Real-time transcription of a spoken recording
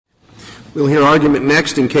We'll hear argument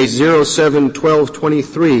next in Case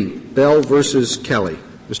 07-1223, Bell versus Kelly.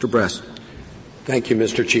 Mr. Brest. Thank you,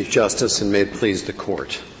 Mr. Chief Justice, and may it please the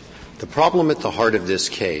Court. The problem at the heart of this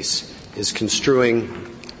case is construing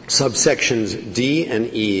subsections D and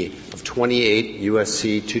E of 28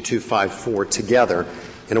 U.S.C. 2254 together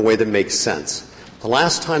in a way that makes sense. The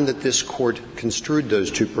last time that this Court construed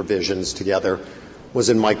those two provisions together was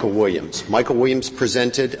in Michael Williams. Michael Williams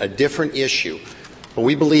presented a different issue, but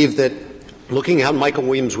we believe that looking how Michael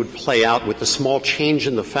Williams would play out with the small change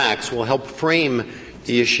in the facts will help frame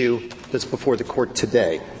the issue that's before the Court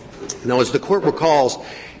today. Now, as the Court recalls,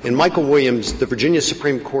 in Michael Williams, the Virginia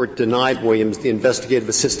Supreme Court denied Williams the investigative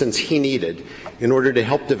assistance he needed in order to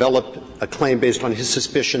help develop a claim based on his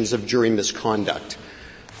suspicions of jury misconduct.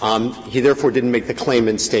 He therefore didn't make the claim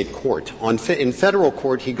in state court. In federal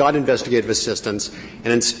court, he got investigative assistance,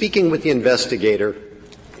 and in speaking with the investigator,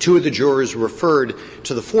 two of the jurors referred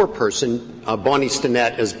to the foreperson, Bonnie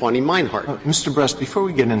Stinnett, as Bonnie Meinhardt. Mr. Brest, before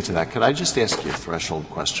we get into that, could I just ask you a threshold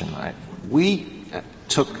question? We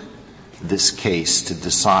took this case to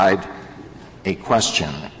decide a question,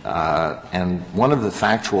 and one of the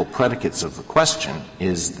factual predicates of the question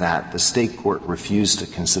is that the state court refused to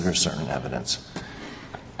consider certain evidence.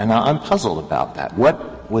 And I'm puzzled about that.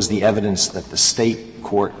 What was the evidence that the state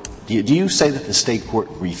court — do you say that the state court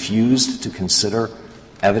refused to consider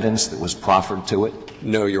evidence that was proffered to it?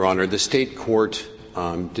 No, Your Honor. The state court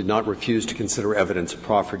did not refuse to consider evidence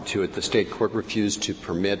proffered to it. The state court refused to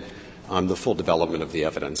permit the full development of the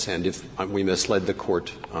evidence. And if we misled the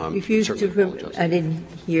court, refused to I didn't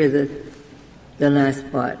hear the last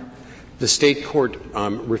part. The state court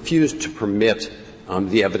refused to permit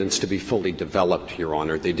the evidence to be fully developed, Your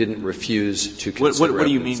Honor. They didn't refuse to consider What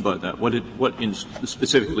do you mean by that?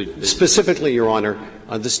 Specifically? Specifically, Your Honor,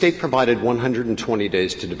 the state provided 120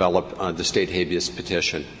 days to develop the state habeas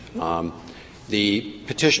petition. The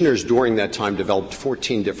petitioners during that time developed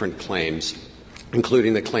 14 different claims,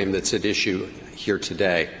 including the claim that's at issue here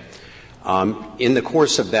today. In the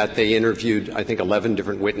course of that, they interviewed, I think, 11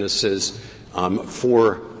 different witnesses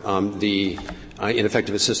for the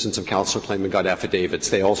ineffective assistance of counsel claim and got affidavits.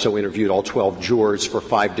 They also interviewed all 12 jurors for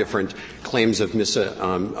 5 different claims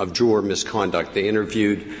of juror misconduct. They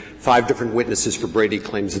interviewed 5 different witnesses for Brady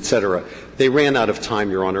claims, et cetera. They ran out of time,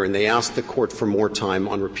 Your Honor, and they asked the court for more time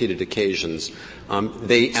on repeated occasions.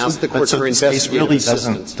 They asked the court for investigative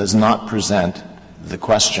assistance. Does not present the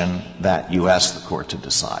question that you asked the court to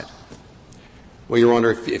decide. Well, Your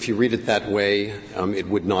Honor, if you read it that way, it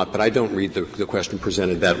would not. But I don't read the question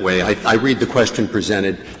presented that way. I read the question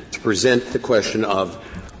presented to present the question of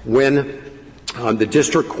when the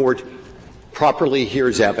district court properly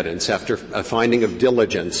hears evidence after a finding of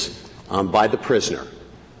diligence by the prisoner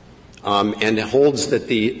and holds that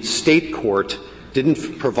the state court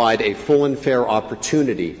didn't provide a full and fair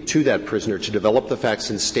opportunity to that prisoner to develop the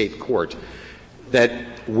facts in state court, that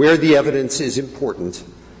where the evidence is important,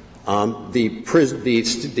 the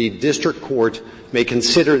district court may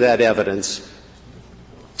consider that evidence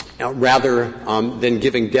rather than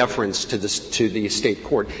giving deference to the state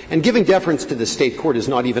court. And giving deference to the state court is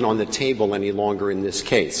not even on the table any longer in this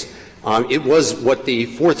case. It was what the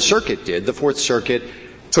Fourth Circuit did. The Fourth Circuit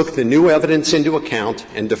took the new evidence into account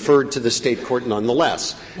and deferred to the state court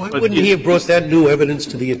nonetheless. Why wouldn't he have brought that new evidence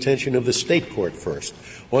to the attention of the state court first?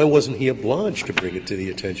 Why wasn't he obliged to bring it to the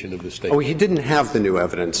attention of the state court? Oh, he didn't have the new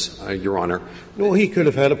evidence, Your Honor. No, he could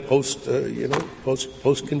have had a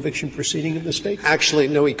post-conviction proceeding in the state court. Actually,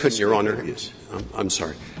 no, he couldn't, Your Honor. Yes. I'm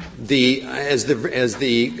sorry. As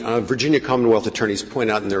the Virginia Commonwealth attorneys point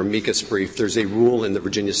out in their amicus brief, there's a rule in the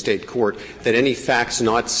Virginia State Court that any facts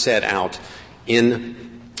not set out in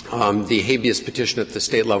the habeas petition at the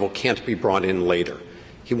state level can't be brought in later.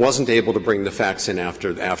 He wasn't able to bring the facts in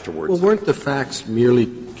afterwards. Well, weren't the facts merely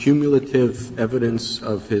cumulative evidence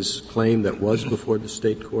of his claim that was before the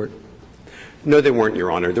state court? No, they weren't,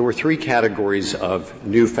 Your Honor. There were 3 categories of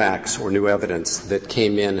new facts or new evidence that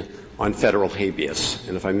came in on federal habeas.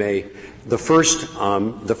 And if I may, the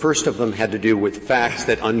first of them had to do with facts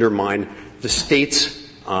that undermine the state's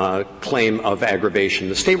claim of aggravation.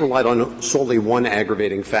 The state relied on solely one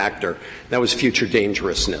aggravating factor. That was future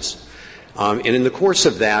dangerousness. And in the course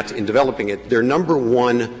of that, in developing it, their number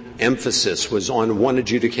one emphasis was on one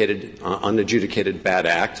unadjudicated bad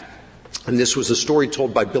act. And this was a story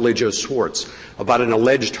told by Billie Jo Swartz about an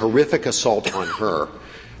alleged horrific assault on her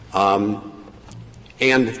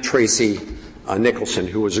and Tracy Nicholson,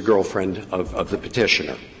 who was a girlfriend of the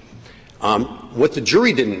petitioner. What the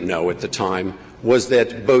jury didn't know at the time was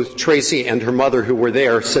that both Tracy and her mother, who were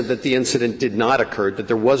there, said that the incident did not occur, that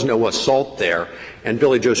there was no assault there, and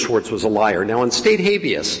Billie Jo Swartz was a liar. Now, on state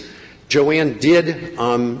habeas, Joanne did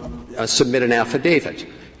submit an affidavit,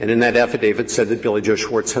 and in that affidavit said that Billy Joe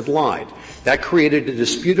Schwartz had lied. That created a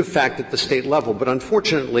dispute of fact at the state level, but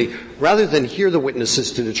unfortunately, rather than hear the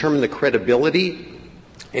witnesses to determine the credibility,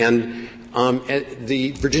 and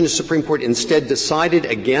the Virginia Supreme Court instead decided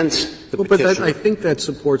against the petitioner. But I think that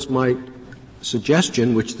supports my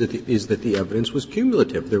suggestion, which is that the evidence was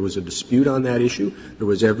cumulative. There was a dispute on that issue. There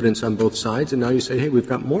was evidence on both sides, and now you say, hey, we've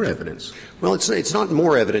got more evidence. Well, it's not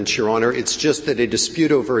more evidence, Your Honor. It's just that a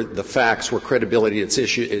dispute over the facts where credibility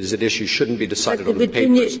is at issue shouldn't be decided on the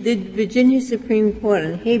papers. The Virginia Supreme Court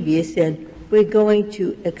on habeas said we're going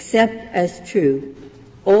to accept as true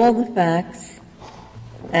all the facts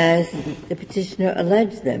as the petitioner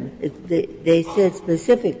alleged them. They said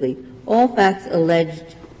specifically, all facts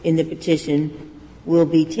alleged in the petition will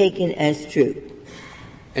be taken as true.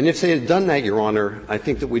 And if they had done that, Your Honor, I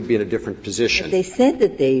think that we'd be in a different position. But they said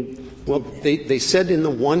that they Well, they said in the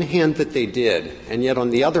one hand that they did, and yet on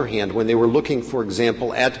the other hand, when they were looking, for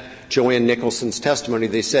example, at Joanne Nicholson's testimony,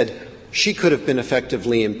 they said she could have been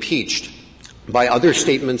effectively impeached by other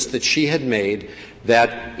statements that she had made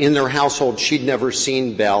that in their household she'd never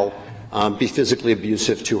seen Belle be physically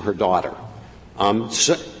abusive to her daughter.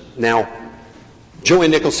 Now,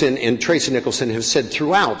 Joanne Nicholson and Tracy Nicholson have said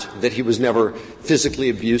throughout that he was never physically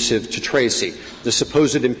abusive to Tracy. The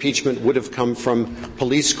supposed impeachment would have come from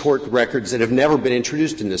police court records that have never been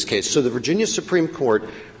introduced in this case. So the Virginia Supreme Court,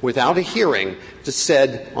 without a hearing, just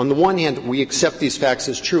said, on the one hand, we accept these facts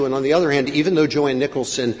as true, and on the other hand, even though Joanne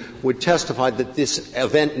Nicholson would testify that this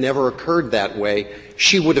event never occurred that way,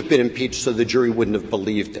 she would have been impeached so the jury wouldn't have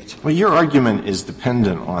believed it. Well, your argument is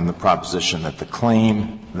dependent on the proposition that the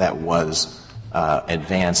claim that was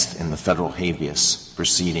advanced in the federal habeas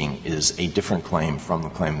proceeding is a different claim from the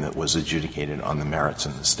claim that was adjudicated on the merits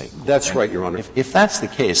in the state court. That's right, Your Honor. If that's the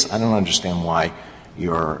case, I don't understand why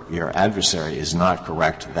your adversary is not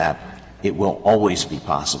correct that it will always be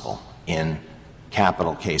possible in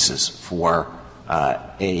capital cases for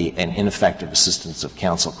an ineffective assistance of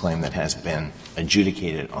counsel claim that has been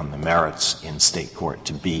adjudicated on the merits in state court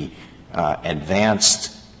to be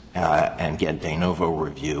advanced and get de novo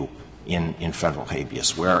review in federal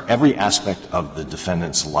habeas, where every aspect of the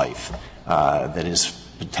defendant's life that is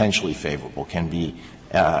potentially favorable can be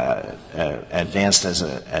advanced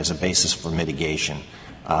as a basis for mitigation.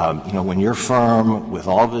 When your firm, with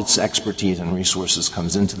all of its expertise and resources,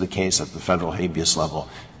 comes into the case at the federal habeas level,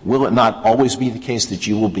 will it not always be the case that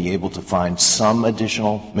you will be able to find some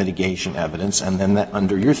additional mitigation evidence, and then that,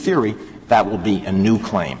 under your theory, that will be a new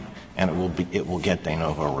claim, and it will get de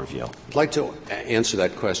novo review? I'd like to answer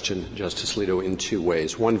that question, Justice Alito, in two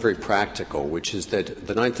ways. One very practical, which is that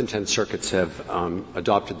the Ninth and Tenth Circuits have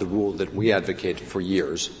adopted the rule that we advocate for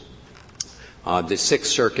years. The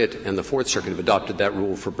Sixth Circuit and the Fourth Circuit have adopted that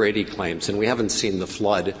rule for Brady claims, and we haven't seen the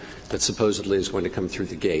flood that supposedly is going to come through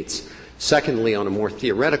the gates. Secondly, on a more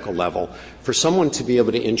theoretical level, for someone to be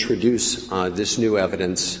able to introduce this new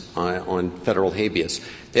evidence on federal habeas,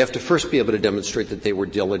 they have to first be able to demonstrate that they were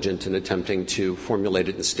diligent in attempting to formulate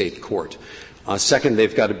it in state court. Second,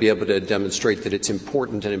 they've got to be able to demonstrate that it's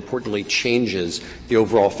important and importantly changes the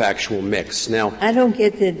overall factual mix. Now, I don't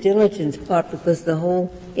get the diligence part, because the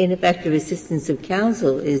whole ineffective assistance of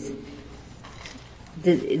counsel is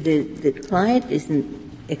the client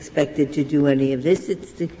isn't expected to do any of this.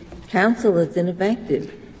 It's the counsel that's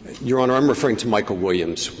ineffective. Your Honor, I'm referring to Michael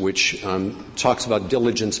Williams, which talks about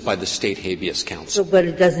diligence by the state habeas counsel. But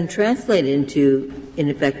it doesn't translate into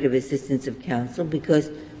ineffective assistance of counsel, because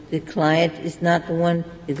the client is not the one.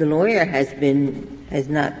 The lawyer has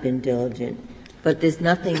not been diligent, but there's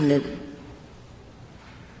nothing that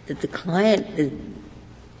the client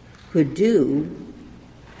could do.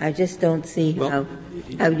 I just don't see how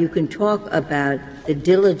you can talk about the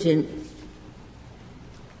diligent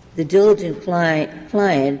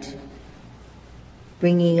client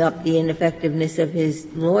bringing up the ineffectiveness of his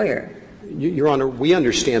lawyer. Your Honor, we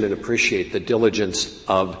understand and appreciate the diligence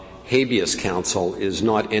of habeas counsel is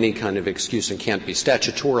not any kind of excuse and can't be.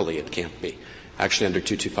 Statutorily, it can't be, actually under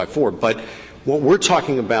 2254. But what we're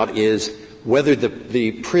talking about is whether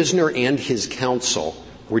the prisoner and his counsel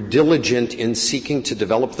were diligent in seeking to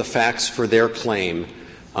develop the facts for their claim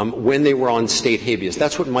when they were on state habeas.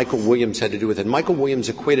 That's what Michael Williams had to do with it. Michael Williams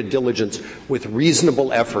equated diligence with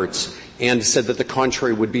reasonable efforts and said that the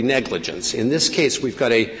contrary would be negligence. In this case, we've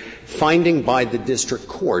got a finding by the district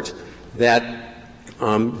court that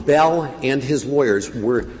Bell and his lawyers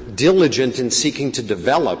were diligent in seeking to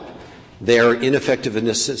develop their ineffective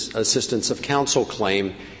assistance of counsel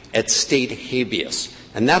claim at state habeas.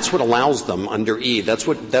 And that's what allows them under E. That's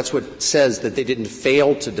what says that they didn't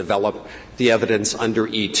fail to develop the evidence under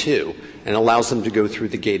E2 and allows them to go through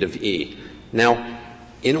the gate of E. Now,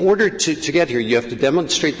 in order to get here, you have to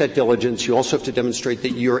demonstrate that diligence. You also have to demonstrate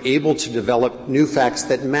that you're able to develop new facts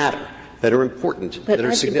that matter, that are important, that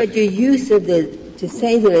are significant. But your use of to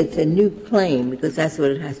say that it's a new claim, because that's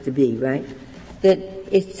what it has to be, right? That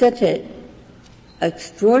it's such an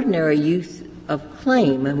extraordinary use of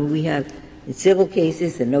claim. I mean, we have in civil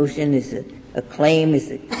cases, the notion is a claim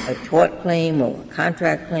is a tort claim or a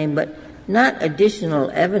contract claim, but not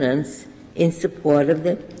additional evidence in support of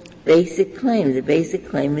the basic claim. The basic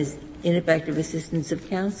claim is ineffective assistance of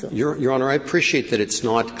counsel. Your Honor, I appreciate that it's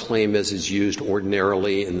not claim as is used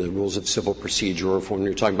ordinarily in the rules of civil procedure or when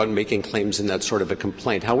you're talking about making claims in that sort of a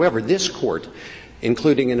complaint. However, this Court,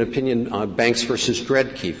 including an opinion, Banks versus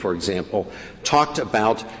Dredke, for example, talked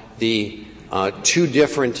about the two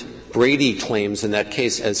different Brady claims in that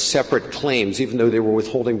case as separate claims, even though they were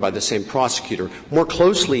withholding by the same prosecutor. More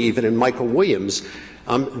closely, even in Michael Williams,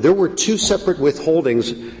 there were two separate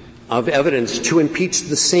withholdings of evidence to impeach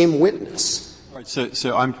the same witness. All right,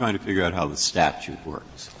 so I'm trying to figure out how the statute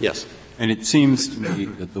works. Yes. And it seems to me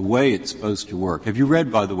that the way it's supposed to work — have you read,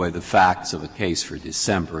 by the way, the facts of a case for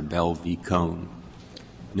December, Bell v. Cone?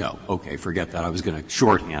 No. Okay, forget that. I was going to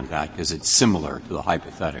shorthand that because it's similar to the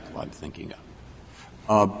hypothetical I'm thinking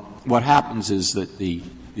of. What happens is that the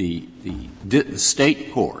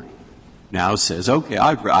state court now says, okay,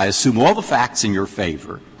 I assume all the facts in your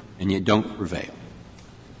favor, and you don't prevail.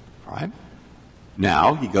 All right?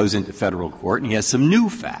 Now he goes into federal court and he has some new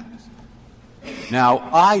facts. Now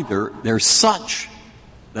either they're such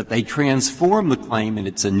that they transform the claim and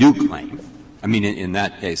it's a new claim. I mean, in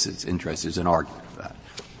that case, it's interesting. There's an argument for that.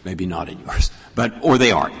 Maybe not in yours. Or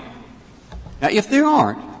they aren't. Now, if they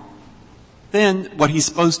aren't, then what he's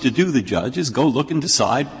supposed to do, the judge, is go look and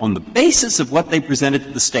decide on the basis of what they presented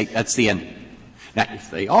to the state. That's the end. Now,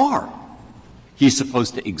 if they are, he's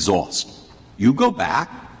supposed to exhaust. You go back,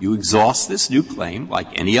 you exhaust this new claim like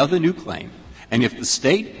any other new claim, and if the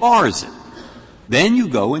state bars it, then you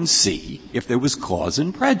go and see if there was cause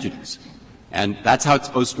and prejudice. And that's how it's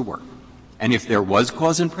supposed to work. And if there was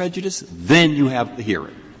cause and prejudice, then you have the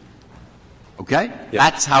hearing. Okay? Yeah.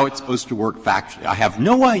 That's how it's supposed to work factually. I have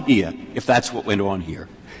no idea if that's what went on here.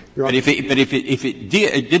 But if it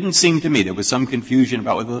didn't seem to me there was some confusion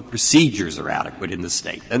about whether the procedures are adequate in the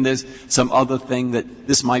state. And there's some other thing that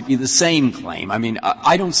this might be the same claim. I mean,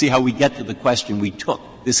 I don't see how we get to the question we took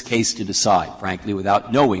this case to decide, frankly,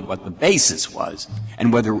 without knowing what the basis was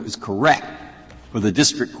and whether it was correct for the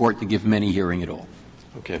district court to give him any hearing at all.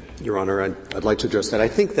 Okay. Your Honor, I'd like to address that. I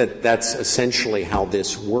think that that's essentially how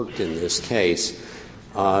this worked in this case.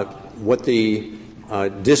 What the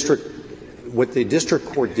district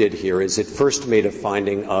court did here is it first made a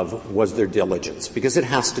finding of was there diligence, because it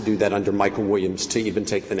has to do that under Michael Williams to even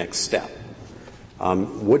take the next step.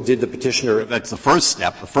 What did the petitioner — That's the first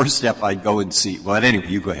step. The first step I'd go and see. Well, anyway,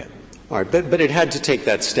 you go ahead. All right, but it had to take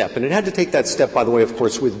that step. And it had to take that step, by the way, of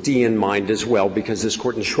course, with D in mind as well, because this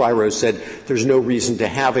court in Shriro said there's no reason to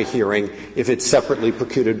have a hearing if it's separately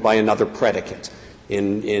precluded by another predicate.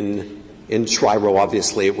 In Shriro,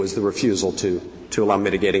 obviously, it was the refusal to allow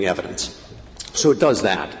mitigating evidence. So it does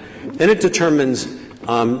that. Then it determines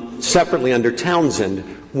separately under Townsend,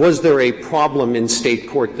 was there a problem in state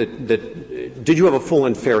court that did you have a full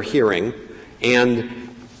and fair hearing? And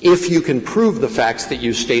if you can prove the facts that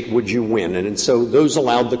you state, would you win? And so those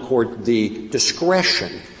allowed the court the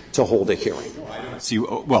discretion to hold a hearing. See,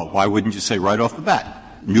 well, why wouldn't you say right off the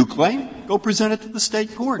bat, new claim, go present it to the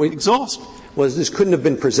state court, exhaust? Well, this couldn't have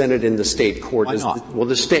been presented in the state court. Why not?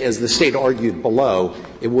 As the state argued below,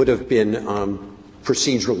 it would have been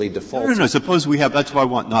procedurally defaulted. No. Suppose we have — that's why I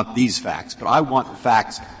want not these facts, but I want the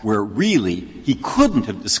facts where really he couldn't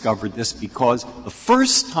have discovered this because the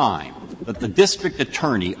first time that the district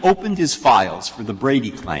attorney opened his files for the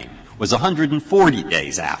Brady claim was 140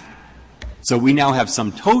 days after. So we now have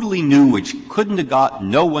some totally new which couldn't have got —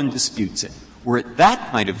 no one disputes it. Were it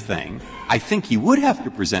that kind of thing, I think he would have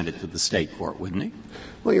to present it to the state court, wouldn't he?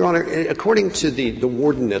 Well, Your Honor, according to the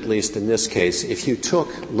warden, at least in this case, if you took,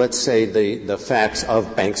 let's say, the facts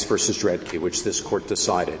of Banks versus Dredke, which this court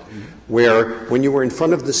decided, where when you were in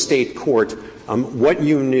front of the state court, what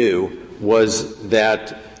you knew was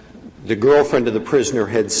that the girlfriend of the prisoner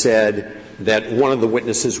had said that one of the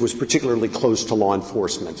witnesses was particularly close to law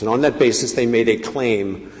enforcement. And on that basis, they made a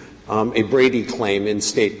claim, a Brady claim in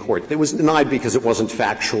state court. It was denied because it wasn't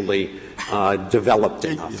factually developed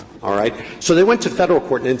enough. All right? So they went to federal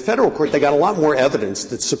court, and in federal court they got a lot more evidence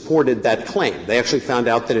that supported that claim. They actually found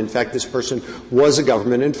out that, in fact, this person was a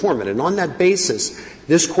government informant. And on that basis,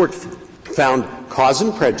 this court found cause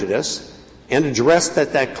and prejudice and addressed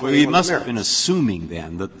that claim. Well, he must have been assuming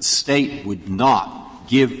then that the State would not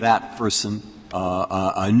give that person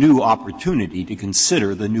a new opportunity to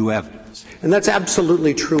consider the new evidence. And that's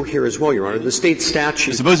absolutely true here as well, Your Honor. The State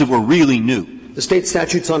statute. Suppose it were really new. The State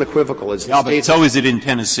statute's unequivocal. It's but so is it in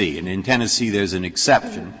Tennessee. And in Tennessee, there's an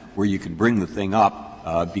exception where you can bring the thing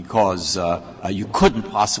up because you couldn't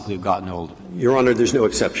possibly have gotten hold of it. Your Honor, there's no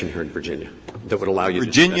exception here in Virginia that would allow you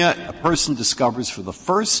Virginia, a person discovers for the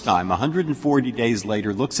first time, 140 days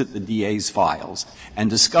later, looks at the DA's files and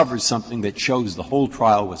discovers something that shows the whole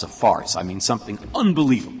trial was a farce. I mean, something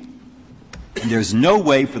unbelievable. And there's no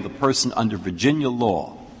way for the person under Virginia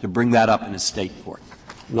law to bring that up in a State court.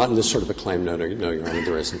 Not in this sort of a claim, no, Your Honor,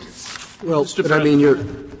 there isn't. Well, but I mean,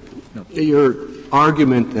 your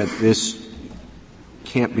argument that this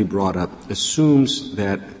can't be brought up assumes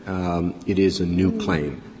that it is a new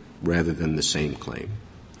claim rather than the same claim,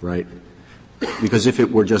 right? Because if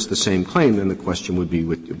it were just the same claim, then the question would be,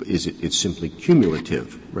 it's simply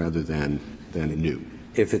cumulative rather than a new.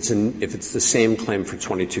 If it's the same claim for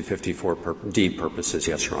 2254D purposes,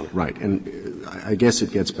 yes, Your Honor. Right. And I guess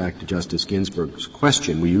it gets back to Justice Ginsburg's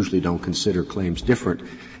question. We usually don't consider claims different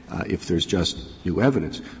if there's just new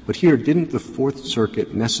evidence. But here, didn't the Fourth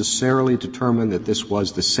Circuit necessarily determine that this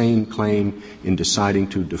was the same claim in deciding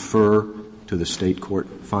to defer to the State court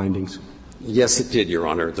findings? Yes, it did, Your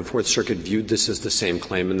Honor. The Fourth Circuit viewed this as the same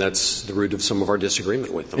claim, and that's the root of some of our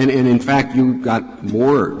disagreement with them. And in fact, you got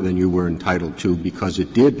more than you were entitled to because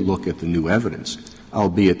it did look at the new evidence,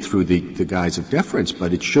 albeit through the guise of deference,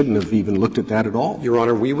 but it shouldn't have even looked at that at all. Your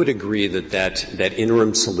Honor, we would agree that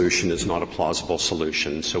interim solution is not a plausible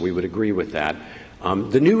solution, so we would agree with that.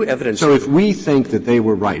 The new evidence. So if we think that they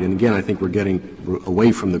were right, and again, I think we're getting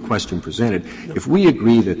away from the question presented, if we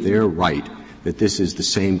agree that they're right, that this is the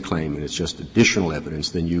same claim and it's just additional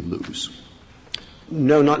evidence, then you lose.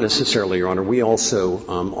 No, not necessarily, Your Honor. We also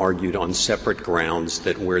argued on separate grounds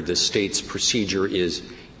that where the State's procedure is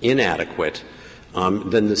inadequate,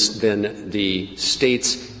 then the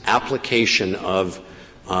State's application of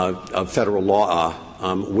federal law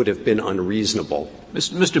would have been unreasonable.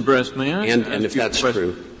 Mr. Brest, may I ask and if you that's a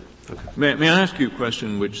question? true. Okay. May I ask you a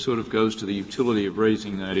question which sort of goes to the utility of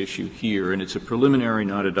raising that issue here, and it's a preliminary,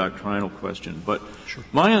 not a doctrinal question. But sure.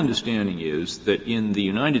 My understanding is that in the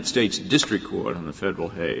United States District Court on the Federal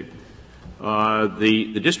Hague,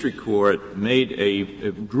 the District Court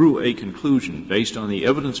drew a conclusion based on the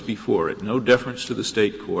evidence before it, no deference to the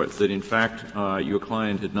State court, that in fact your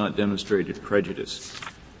client had not demonstrated prejudice.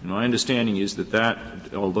 And my understanding is that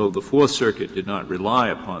although the Fourth Circuit did not rely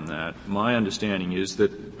upon that, my understanding is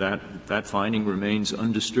that finding remains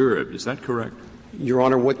undisturbed. Is that correct? Your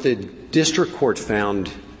Honor, what the District Court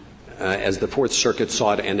found, as the Fourth Circuit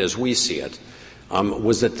saw it and as we see it,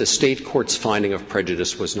 was that the State court's finding of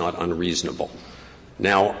prejudice was not unreasonable.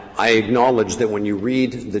 Now, I acknowledge that when you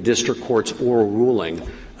read the District Court's oral ruling,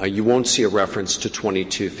 you won't see a reference to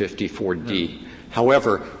 2254D. No.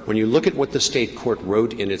 However, when you look at what the State court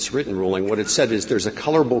wrote in its written ruling, what it said is there's a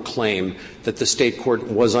colorable claim that the State court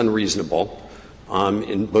was unreasonable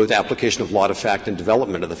in both application of law to fact and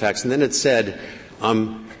development of the facts. And then it said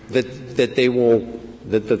that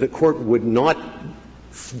the court would not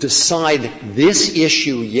decide this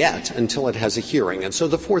issue yet until it has a hearing. And so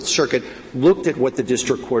the Fourth Circuit looked at what the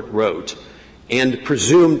District Court wrote and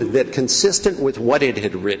presumed that consistent with what it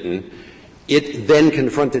had written, it then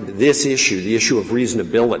confronted this issue, the issue of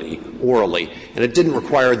reasonability, orally. And it didn't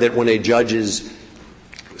require that when a judge is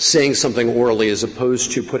saying something orally as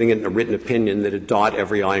opposed to putting it in a written opinion that it dot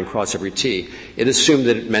every I and cross every T. It assumed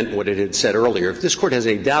that it meant what it had said earlier. If this Court has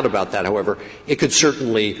any doubt about that, however, it could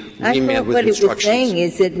certainly remand with instructions. What it was saying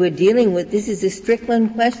is that we're dealing with — this is a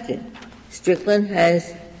Strickland question. Strickland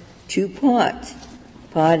has two parts.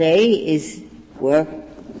 Part A is were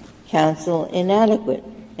counsel inadequate,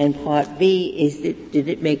 and Part B is that did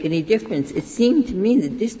it make any difference? It seemed to me the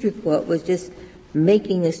district court was just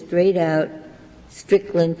making a straight-out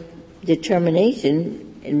Strickland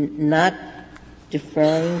determination and not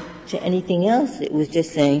deferring to anything else. It was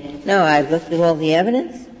just saying, no, I've looked at all the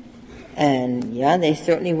evidence, and, yeah, they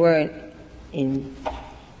certainly weren't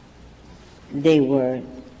they were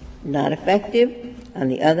not effective. On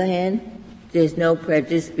the other hand, there's no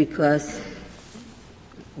prejudice because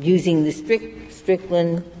using the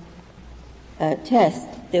Strickland test,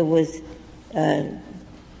 there was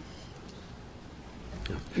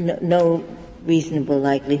no reasonable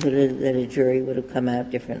likelihood that a jury would have come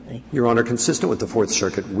out differently. Your Honor, consistent with the Fourth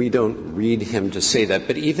Circuit, we don't read him to say that.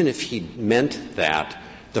 But even if he meant that,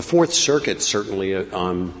 the Fourth Circuit certainly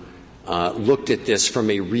looked at this from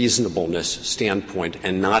a reasonableness standpoint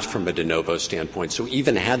and not from a de novo standpoint. So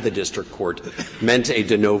even had the district court meant a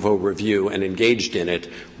de novo review and engaged in it,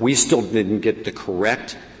 we still didn't get the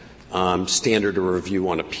correct standard of review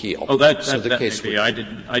on appeal. Oh, that may be. I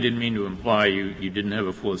didn't mean to imply you didn't have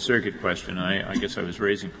a Fourth Circuit question. I guess I was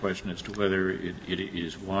raising a question as to whether it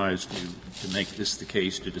is wise to make this the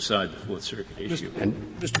case to decide the Fourth Circuit issue.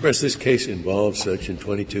 Mr. Press, this case involves Section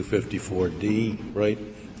 2254D, right?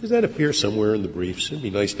 Does that appear somewhere in the briefs? It'd be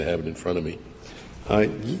nice to have it in front of me.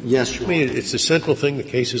 Yes, Your Honor. I mean, it's the central thing the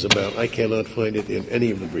case is about. I cannot find it in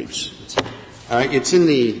any of the briefs. It's in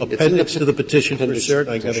the appendix to the petition for cert.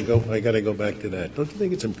 I got to go back to that. Don't you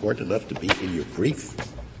think it's important enough to be in your brief?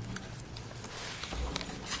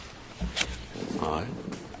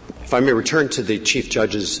 If I may return to the Chief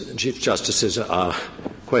Justice's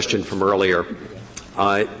question from earlier,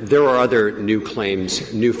 there are other new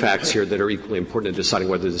claims, new facts here that are equally important in deciding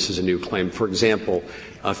whether this is a new claim. For example,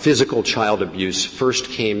 physical child abuse first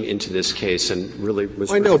came into this case and really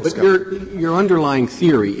was. I know, but your underlying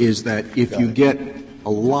theory is that if you get a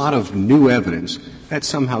lot of new evidence, that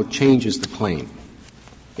somehow changes the claim.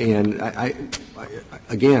 And I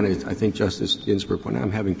think Justice Ginsburg pointed out,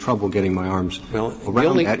 I'm having trouble getting my arms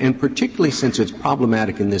around that, and particularly since it's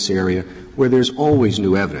problematic in this area where there's always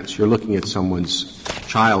new evidence. You're looking at someone's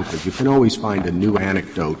childhood. You can always find a new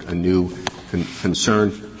anecdote, a new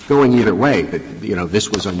concern going either way, that, this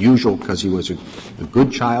was unusual because he was a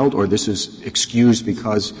good child, or this is excused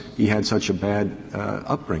because he had such a bad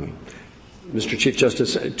upbringing. Mr. Chief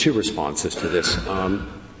Justice, two responses to this.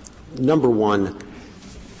 Number one,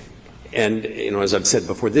 and, as I've said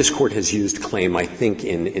before, this Court has used claim, I think,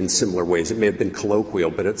 in similar ways. It may have been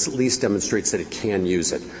colloquial, but it at least demonstrates that it can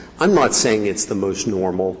use it. I'm not saying it's the most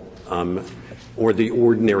normal or the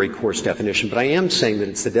ordinary course definition, but I am saying that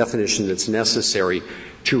it's the definition that's necessary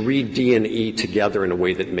to read D and E together in a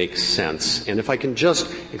way that makes sense. And if I can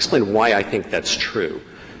just explain why I think that's true.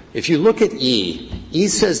 If you look at E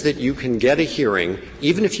says that you can get a hearing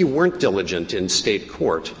even if you weren't diligent in state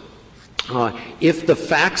court, if the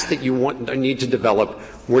facts that you need to develop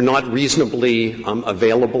were not reasonably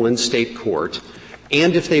available in state court,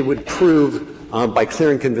 and if they would prove by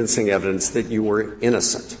clear and convincing evidence that you were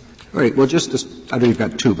innocent. All right. Well, I know you've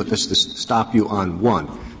got two, but just to stop you on one.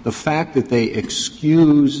 The fact that they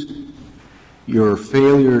excuse your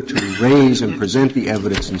failure to raise and present the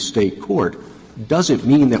evidence in state court doesn't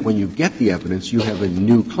mean that when you get the evidence you have a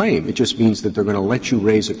new claim. It just means that they're going to let you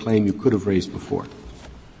raise a claim you could have raised before.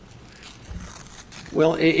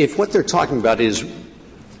 Well, if what they're talking about is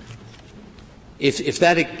if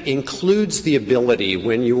that includes the ability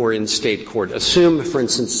when you were in state court, assume, for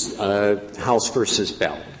instance, House versus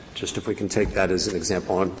Bell, just if we can take that as an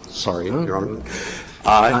example. I'm sorry, Your Honor.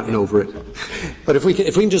 Gotten over it. But if we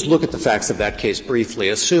can just look at the facts of that case briefly,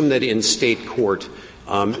 assume that in state court,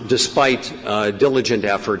 despite diligent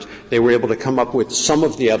effort, they were able to come up with some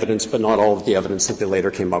of the evidence, but not all of the evidence that they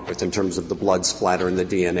later came up with in terms of the blood splatter and the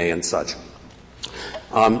DNA and such.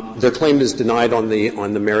 Their claim is denied on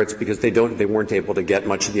the merits because they weren't able to get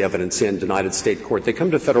much of the evidence in, denied at state court. They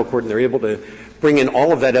come to federal court and they're able to bring in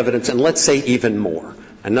all of that evidence and let's say even more,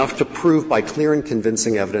 enough to prove by clear and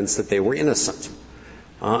convincing evidence that they were innocent.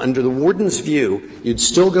 Under the warden's view, you'd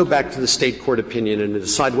still go back to the state court opinion and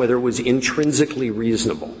decide whether it was intrinsically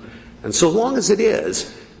reasonable. And so long as it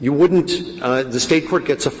is, you wouldn't, the state court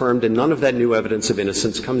gets affirmed and none of that new evidence of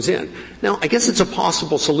innocence comes in. Now, I guess it's a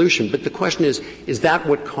possible solution, but the question is that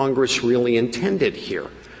what Congress really intended here?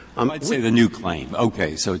 I'd say the new claim.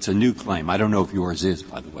 Okay, so it's a new claim. I don't know if yours is,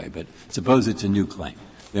 by the way, but suppose it's a new claim.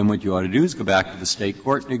 Then what you ought to do is go back to the state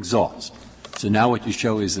court and exhaust. So now what you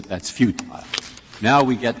show is that that's futile. Now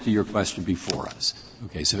we get to your question before us.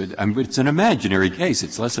 Okay, so it's an imaginary case.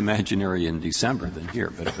 It's less imaginary in December than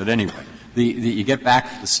here. But anyway, you get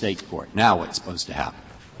back to the state court. Now what's supposed to happen?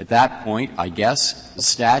 At that point, I guess, the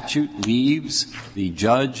statute leaves the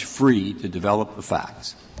judge free to develop the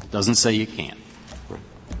facts. It doesn't say you can't.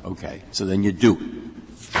 Okay, so then you do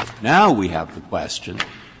it. Now we have the question,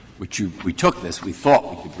 which we took this, we thought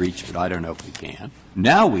we could reach, but I don't know if we can.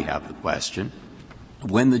 Now we have the question,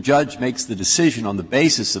 when the judge makes the decision on the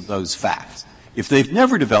basis of those facts, if they've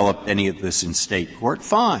never developed any of this in state court,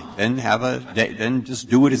 fine. Then just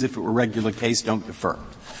do it as if it were a regular case, don't defer.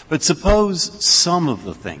 But suppose some of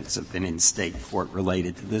the things have been in state court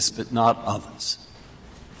related to this, but not others.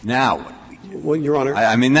 Now what do we do? Well, Your Honor.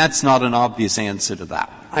 I mean, that's not an obvious answer to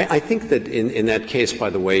that. I think that in that case, by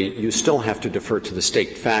the way, you still have to defer to the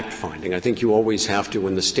state fact-finding. I think you always have to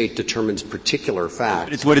when the state determines particular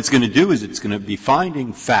facts. What it's going to do is it's going to be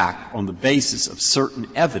finding fact on the basis of certain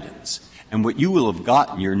evidence. And what you will have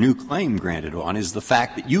gotten your new claim granted on is the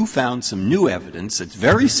fact that you found some new evidence that's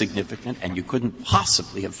very significant and you couldn't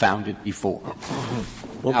possibly have found it before.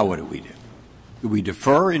 Now what do we do? Do we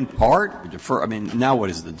defer in part? Now what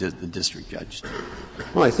is the district judge do?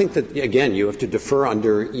 Well, I think that, again, you have to defer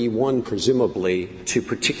under E1, presumably, to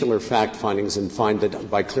particular fact findings and find that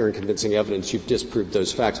by clear and convincing evidence you've disproved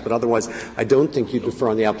those facts. But otherwise, I don't think you defer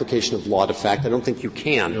on the application of law to fact. I don't think you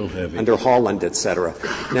can under Holland, et cetera.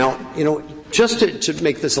 Now, just to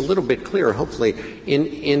make this a little bit clearer, hopefully,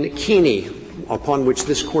 in Keeney, upon which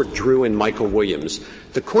this Court drew in Michael Williams,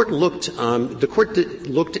 the Court looked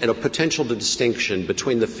at a potential distinction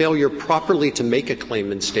between the failure properly to make a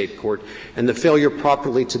claim in state court and the failure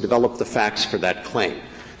properly to develop the facts for that claim.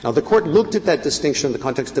 Now, the Court looked at that distinction in the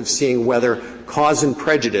context of seeing whether cause and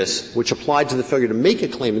prejudice, which applied to the failure to make a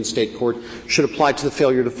claim in state court, should apply to the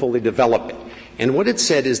failure to fully develop it. And what it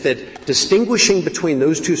said is that distinguishing between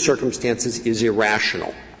those two circumstances is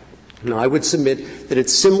irrational. Now, I would submit that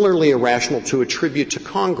it's similarly irrational to attribute to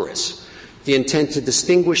Congress the intent to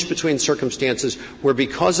distinguish between circumstances where,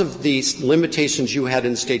 because of the limitations you had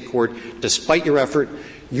in state court, despite your effort,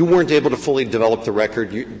 you weren't able to fully develop the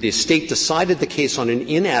record. The state decided the case on an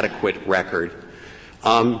inadequate record.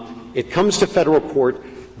 It comes to federal court.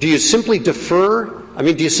 Do you simply defer?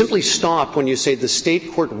 Do you simply stop when you say the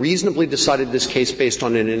state court reasonably decided this case based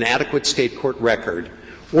on an inadequate state court record?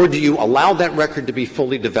 Or do you allow that record to be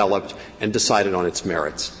fully developed and decided on its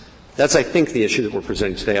merits? That's, I think, the issue that we're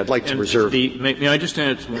presenting today. I'd like to reserve. May I just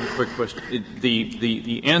answer one quick question?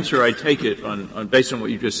 The answer, I take it, based on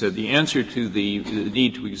what you just said, the answer to the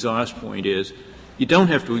need to exhaust point is you don't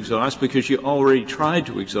have to exhaust because you already tried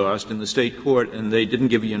to exhaust in the state court and they didn't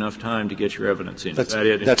give you enough time to get your evidence in. Is that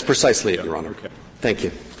it? That's precisely it, Your Honor. Okay. Thank you.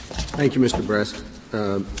 Thank you, Mr. Brest.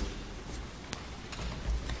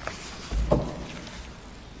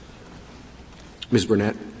 Ms.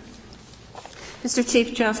 Burnett. Mr.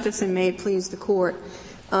 Chief Justice, and may it please the Court,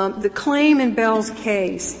 the claim in Bell's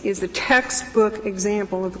case is the textbook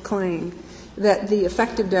example of a claim that the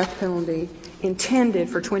effective death penalty intended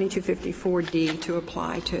for 2254D to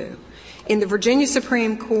apply to. In the Virginia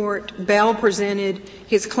Supreme Court, Bell presented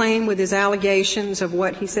his claim with his allegations of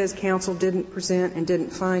what he says counsel didn't present and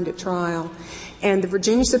didn't find at trial. And the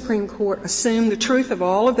Virginia Supreme Court assumed the truth of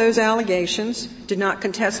all of those allegations, did not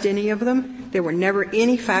contest any of them. There were never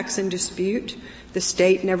any facts in dispute. The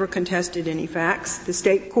state never contested any facts. The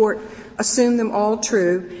state court assumed them all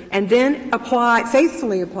true and then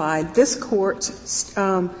faithfully applied this court's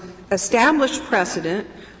established precedent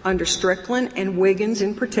under Strickland and Wiggins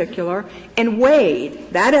in particular, and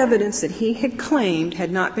weighed that evidence that he had claimed had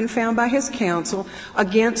not been found by his counsel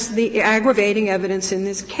against the aggravating evidence in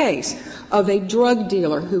this case of a drug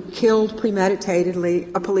dealer who killed premeditatedly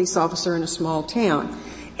a police officer in a small town.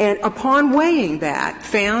 And upon weighing that,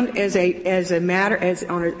 found as a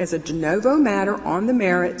de novo matter on the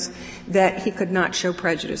merits that he could not show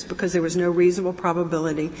prejudice because there was no reasonable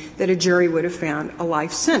probability that a jury would have found a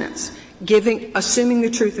life sentence, assuming the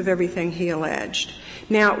truth of everything he alleged.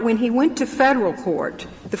 Now, when he went to federal court,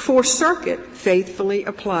 the Fourth Circuit faithfully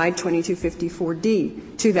applied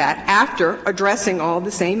 2254D to that after addressing all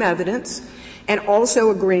the same evidence and also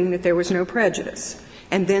agreeing that there was no prejudice,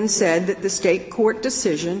 and then said that the state court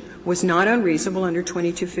decision was not unreasonable under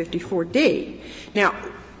 2254D. Now,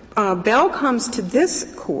 Bell comes to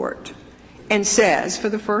this court and says for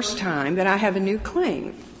the first time that I have a new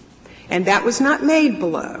claim, and that was not made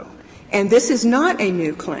below. And this is not a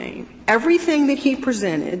new claim. Everything that he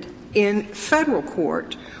presented in federal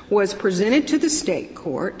court was presented to the state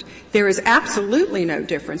court. There is absolutely no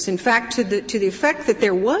difference. In fact, to the effect that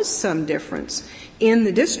there was some difference in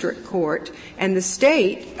the district court, and the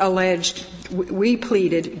state alleged we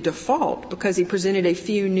pleaded default because he presented a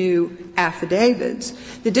few new affidavits.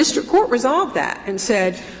 The district court resolved that and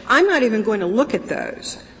said, I'm not even going to look at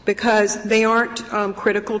those because they aren't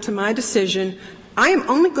critical to my decision. I am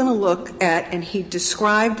only going to look at, and he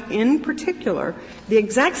described in particular, the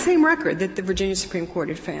exact same record that the Virginia Supreme Court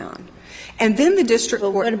had found. And then the district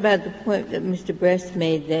court... What about the point that Mr. Brest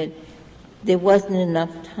made that there wasn't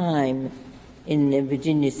enough time in the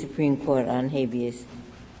Virginia Supreme Court on habeas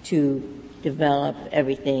to develop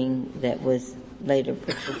everything that was later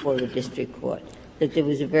put before the district court, that there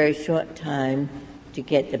was a very short time to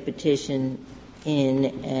get the petition in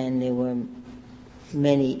and there were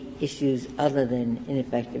many issues other than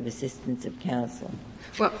ineffective assistance of counsel?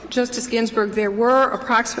 Well, Justice Ginsburg, there were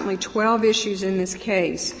approximately 12 issues in this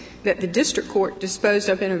case that the district court disposed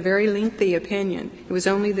of in a very lengthy opinion. It was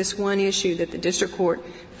only this one issue that the district court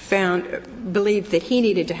believed that he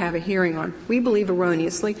needed to have a hearing on. We believe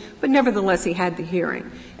erroneously, but nevertheless he had the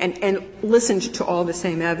hearing and listened to all the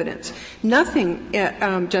same evidence. Nothing,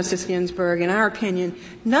 Justice Ginsburg, in our opinion,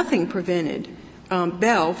 nothing prevented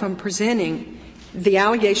Bell from presenting the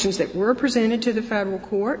allegations that were presented to the federal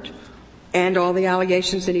court and all the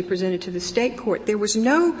allegations that he presented to the state court. There was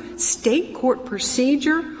no state court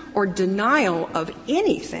procedure or denial of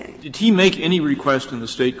anything. Did he make any request in the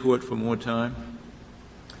state court for more time?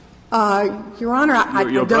 Your Honor, I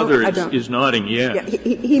don't. Your brother is nodding yes.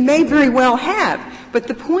 Yeah, he may very well have. But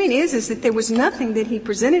the point is that there was nothing that he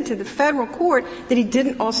presented to the federal court that he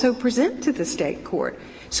didn't also present to the state court.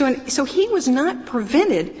 So he was not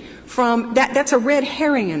prevented from that. That's a red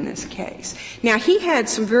herring in this case. Now, he had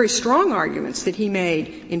some very strong arguments that he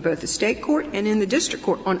made in both the state court and in the district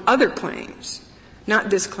court on other claims. Not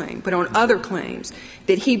this claim, but on other claims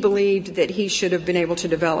that he believed that he should have been able to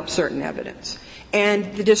develop certain evidence.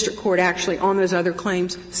 And the district court actually, on those other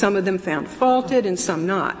claims, some of them found faulted and some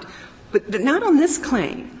not. But not on this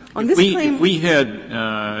claim. On this claim, if we had,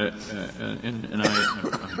 I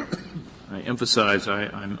emphasize,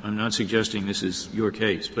 I'm not suggesting this is your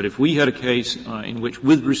case, but if we had a case in which,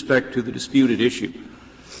 with respect to the disputed issue,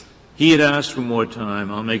 he had asked for more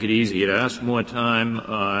time. I'll make it easy. He had asked for more time,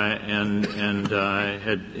 and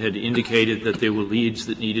had indicated that there were leads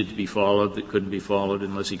that needed to be followed that couldn't be followed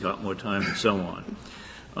unless he got more time, and so on.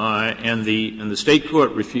 And the state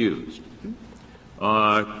court refused.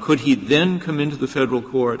 Could he then come into the federal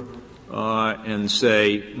court and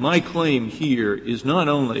say, my claim here is not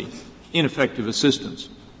only ineffective assistance,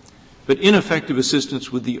 but ineffective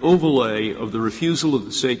assistance with the overlay of the refusal of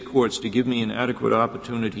the state courts to give me an adequate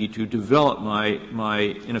opportunity to develop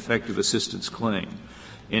my ineffective assistance claim.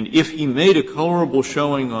 And if he made a colorable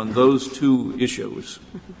showing on those two issues,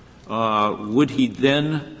 would he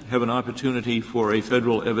then have an opportunity for a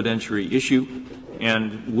federal evidentiary issue?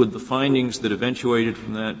 And would the findings that eventuated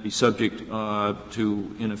from that be subject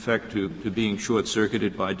to, in effect, to being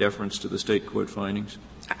short-circuited by deference to the state court findings?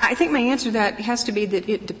 I think my answer to that has to be that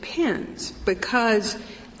it depends, because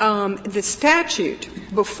the statute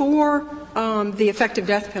before the Effective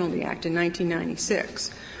Death Penalty Act in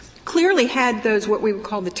 1996 clearly had those what we would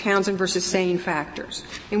call the Townsend versus Sane factors,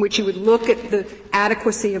 in which you would look at the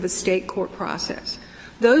adequacy of a state court process.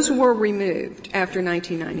 Those were removed after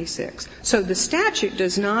 1996. So the statute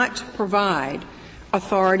does not provide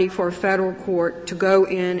authority for a federal court to go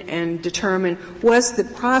in and determine was the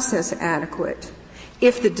process adequate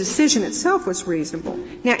if the decision itself was reasonable.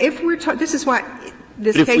 Now, if we're this is why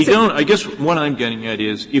this but case. If we don't, I guess what I'm getting at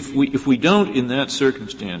is if we don't in that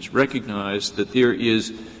circumstance recognize that there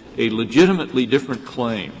is a legitimately different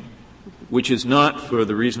claim, which is not, for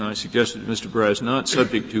the reason I suggested to Mr. Brez, not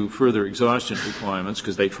subject to further exhaustion requirements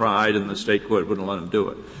because they tried and the state court wouldn't let them do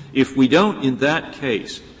it. If we don't in that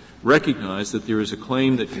case recognize that there is a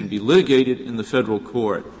claim that can be litigated in the federal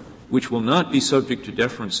court which will not be subject to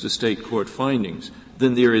deference to state court findings,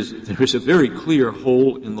 then there is a very clear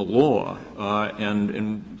hole in the law,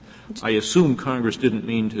 and I assume Congress didn't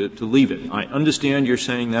mean to leave it. I understand you're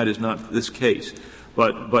saying that is not this case.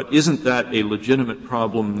 But isn't that a legitimate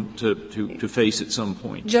problem to face at some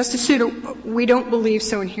point? Justice Souter, we don't believe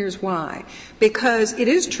so, and here's why. Because it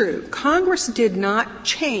is true, Congress did not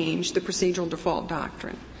change the procedural default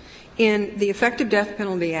doctrine. In the Effective Death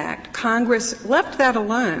Penalty Act, Congress left that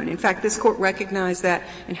alone. In fact, this Court recognized that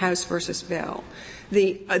in House versus Bell.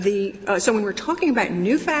 So when we're talking about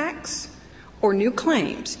new facts or new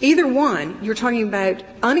claims, either one, you're talking about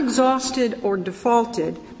unexhausted or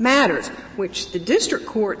defaulted matters, which the district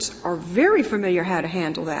courts are very familiar how to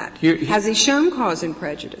handle that. Has he shown cause and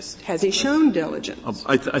prejudice? Has he shown diligence?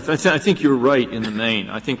 I think you're right in the main.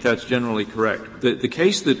 I think that's generally correct. The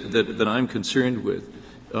case that I'm concerned with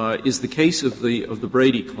is the case of the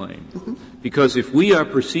Brady claim. Mm-hmm. Because if we are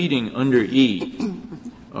proceeding under E,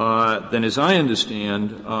 then as I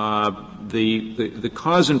understand, the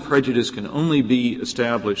cause and prejudice can only be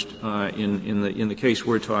established in the case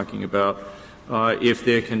we're talking about if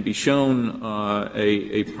there can be shown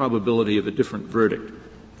a probability of a different verdict.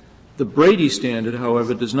 The Brady standard,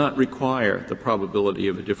 however, does not require the probability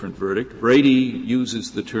of a different verdict. Brady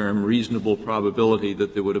uses the term reasonable probability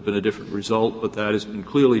that there would have been a different result, but that has been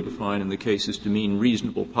clearly defined in the cases to mean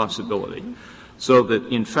reasonable possibility. So that,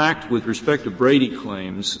 in fact, with respect to Brady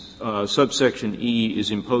claims, subsection E is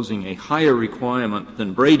imposing a higher requirement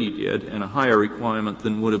than Brady did and a higher requirement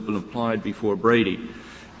than would have been applied before Brady.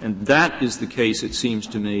 And that is the case, it seems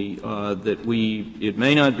to me, it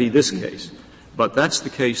may not be this case, but that's the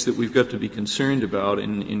case that we've got to be concerned about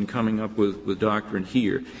in coming up with doctrine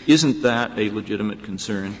here. Isn't that a legitimate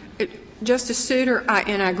concern? Justice Souter,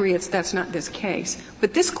 and I agree that's not this case,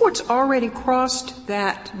 but this Court's already crossed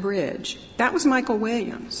that bridge. That was Michael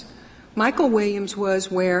Williams. Michael Williams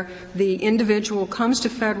was where the individual comes to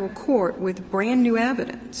federal court with brand new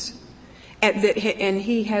evidence, and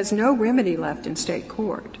he has no remedy left in state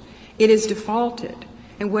court. It is defaulted.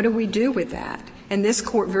 And what do we do with that? And this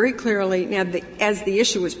Court very clearly, now as the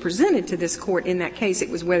issue was presented to this Court in that case, it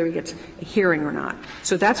was whether he gets a hearing or not.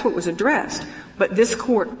 So that's what was addressed. But this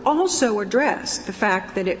Court also addressed the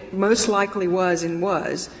fact that it most likely was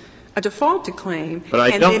a defaulted claim. But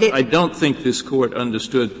I don't think this Court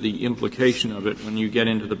understood the implication of it when you get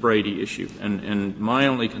into the Brady issue. And my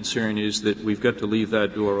only concern is that we've got to leave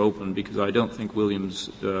that door open because I don't think Williams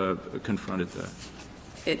confronted that.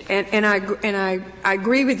 And I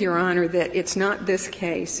agree with Your Honor that it's not this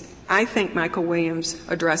case. I think Michael Williams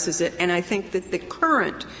addresses it, and I think that the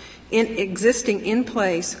current existing in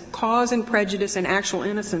place cause and prejudice and actual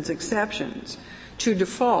innocence exceptions to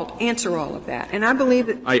default answer all of that. And I believe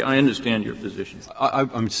that I understand your position.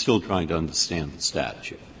 I'm still trying to understand the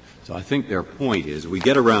statute. So I think their point is we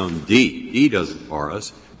get around D. D doesn't bar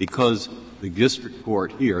us because the district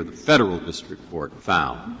court here, the federal district court,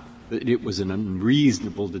 found that it was an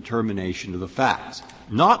unreasonable determination of the facts.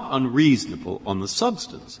 Not unreasonable on the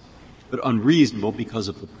substance, but unreasonable because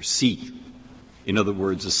of the procedure. In other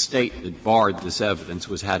words, a state that barred this evidence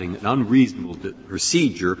was having an unreasonable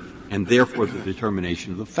procedure, and therefore the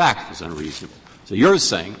determination of the fact was unreasonable. So you're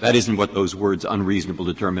saying that isn't what those words unreasonable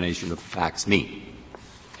determination of the facts mean.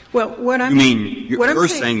 Well, you're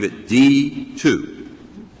saying that D2,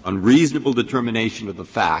 unreasonable determination of the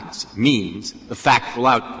facts, means the factual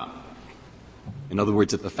outcome. In other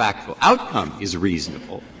words, if the factual outcome is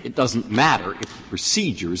reasonable, it doesn't matter if the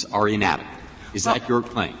procedures are inadequate. Is that your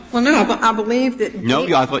claim? Well, no, I believe that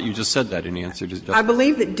I thought you just said that in answer to Justice. I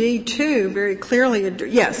believe that D2 very clearly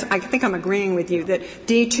yes, I think I'm agreeing with you that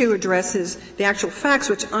D2 addresses the actual facts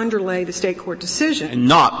which underlay the state court decision. And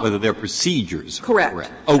not whether their procedures are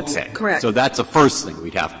correct. Okay. That's correct. So that's the first thing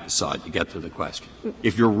we'd have to decide to get to the question.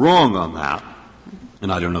 If you're wrong on that,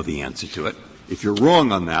 and I don't know the answer to it, if you're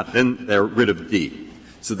wrong on that, then they're rid of D.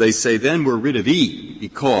 So they say then we're rid of E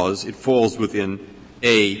because it falls within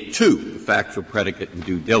A2, the factual predicate and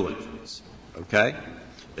due diligence. Okay?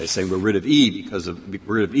 They say we're rid of E because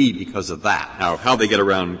of that. Now, how they get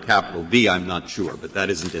around capital B, I'm not sure, but that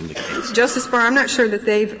isn't in the case. Justice Breyer, I'm not sure that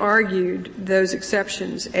they've argued those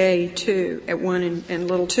exceptions, A2, at 1 and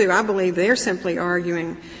little 2. I believe they're simply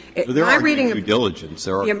arguing they're arguing due diligence.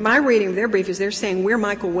 My reading of their brief is they're saying we're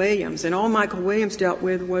Michael Williams, and all Michael Williams dealt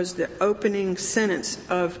with was the opening sentence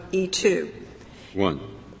of E2. One.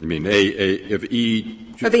 I mean, of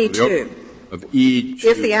E2. Of E2. Of E2.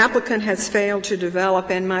 If the applicant has failed to develop,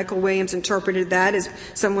 and Michael Williams interpreted that as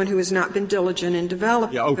someone who has not been diligent in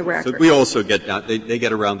developing the record. So we also get that. They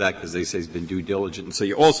get around that because they say he's been due diligent. So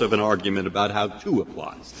you also have an argument about how 2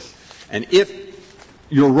 applies. And if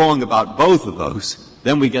you're wrong about both of those,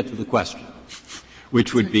 then we get to the question,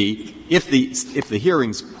 which would be if the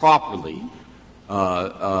hearing's properly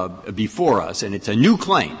before us and it's a new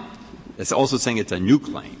claim, that's also saying it's a new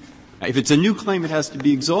claim. Now, if it's a new claim, it has to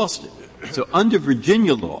be exhausted. So under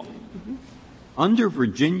Virginia law,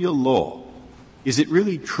 is it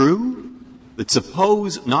really true that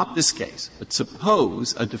suppose, not this case, but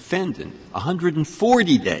suppose a defendant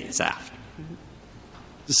 140 days after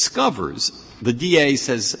discovers the DA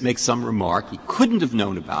makes some remark, he couldn't have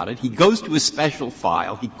known about it, he goes to a special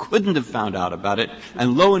file, he couldn't have found out about it,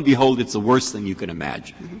 and lo and behold, it's the worst thing you can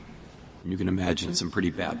imagine. You can imagine some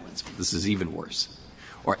pretty bad ones, but this is even worse.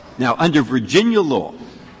 All right. Now, under Virginia law,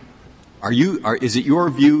 is it your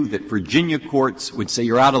view that Virginia courts would say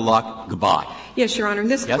you're out of luck, goodbye? Yes, Your Honor, and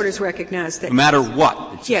this Court has recognized that. No matter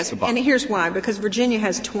what, it's yes, goodbye. And here's why. Because Virginia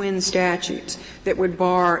has twin statutes that would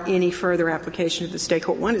bar any further application of the state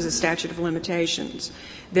court. One is a statute of limitations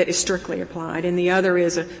that is strictly applied, and the other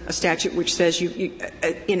is a statute which says you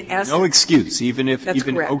in essence. No excuse, even if. That's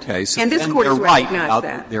correct. Okay, so and this Court has recognized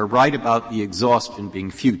that. They're right about the exhaustion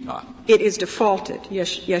being futile. It is defaulted.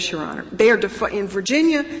 Yes, Your Honor. They are in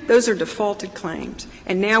Virginia, those are defaulted claims.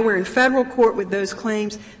 And now we're in federal court with those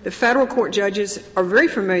claims. The federal court judges are very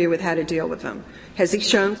familiar with how to deal with them. Has he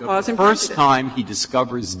shown cause and prejudice? The first time he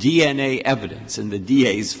discovers DNA evidence in the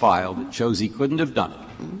DA's file that shows he couldn't have done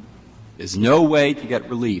it, There's no way to get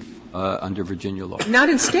relief under Virginia law. Not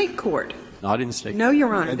in state court. Not in state No, court.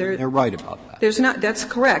 Your Honor. They're right about that. There's not. That's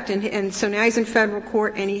correct. And so now he's in federal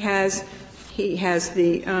court, and he has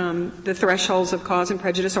the thresholds of cause and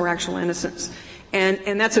prejudice or actual innocence.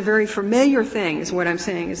 And that's a very familiar thing, is what I'm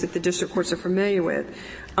saying, is that the district courts are familiar with.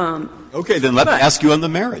 Okay, then let me ask you on the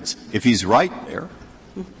merits. If he's right there,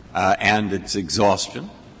 and it's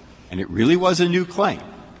exhaustion, and it really was a new claim,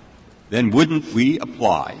 then wouldn't we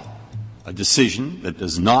apply a decision that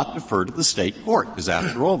does not defer to the state court? Because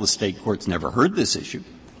after all, the state court's never heard this issue.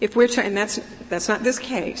 If we're and that's not this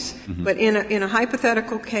case, but in a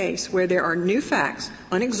hypothetical case where there are new facts,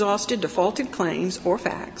 unexhausted, defaulted claims or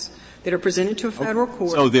facts that are presented to a federal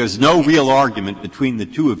court. So there's no real argument between the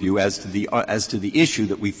two of you as to the issue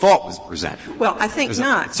that we thought was presented. Well, I think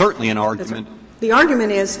not. Certainly an argument. The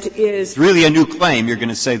argument is it's really a new claim. You're going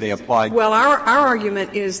to say they applied. Well, our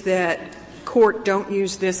argument is that court don't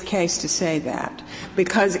use this case to say that,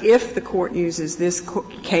 because if the court uses this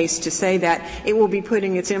case to say that, it will be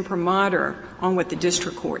putting its imprimatur on what the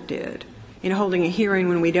district court did in holding a hearing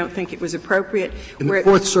when we don't think it was appropriate. And the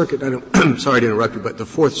Fourth Circuit, I'm sorry to interrupt you, but the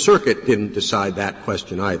Fourth Circuit didn't decide that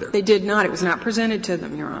question either. They did not. It was not presented to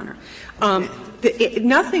them, Your Honor. So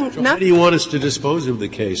how do you want us to dispose of the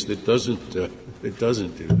case that doesn't do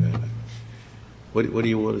that? What do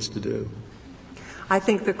you want us to do? I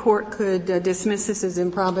think the court could dismiss this as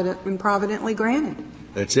improvidently granted.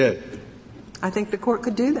 That's it. I think the court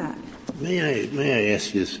could do that. May I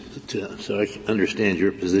ask you so I can understand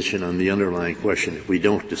your position on the underlying question if we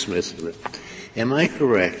don't dismiss it? Am I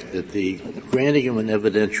correct that the granting of an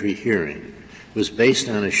evidentiary hearing was based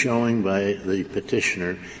on a showing by the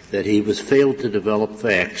petitioner that he was failed to develop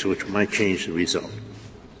facts which might change the result?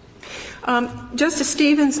 Justice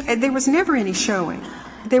Stevens, there was never any showing.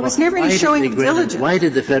 There was never any showing of diligence. Why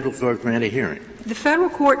did the federal court grant a hearing? The federal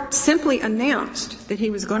court simply announced that he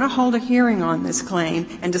was going to hold a hearing on this claim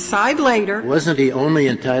and decide later. Wasn't he only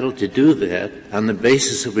entitled to do that on the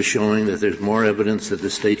basis of a showing that there's more evidence that the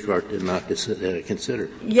state court did not consider?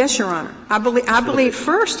 Yes, Your Honor. I believe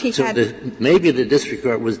first he had. Maybe the district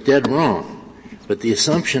court was dead wrong, but the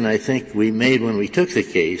assumption I think we made when we took the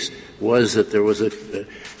case was that there was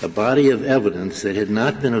a body of evidence that had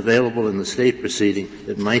not been available in the state proceeding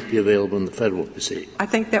that might be available in the federal proceeding. I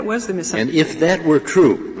think that was the misunderstanding. And if that were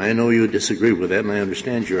true, I know you disagree with that, and I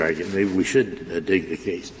understand your argument. Maybe we should dig the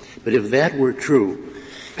case. But if that were true,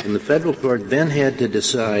 and the federal court then had to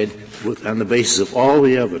decide on the basis of all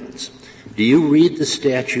the evidence, do you read the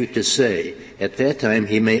statute to say at that time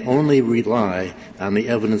he may only rely on the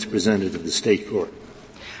evidence presented to the state court?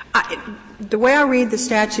 The way I read the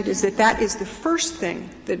statute is that is the first thing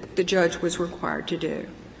that the judge was required to do.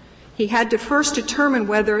 He had to first determine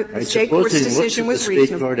whether the state court's decision was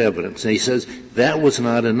reasonable. State court evidence, and he says that was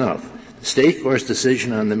not enough. The state court's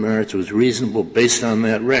decision on the merits was reasonable based on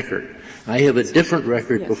that record. I have a different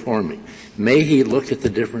record before me. May he look at the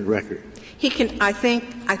different record? He can. I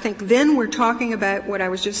think then we're talking about what I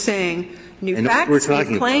was just saying. New facts,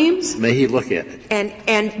 new claims. May he look at it?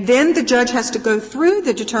 And then the judge has to go through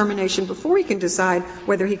the determination before he can decide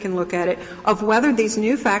whether he can look at it of whether these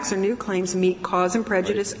new facts or new claims meet cause and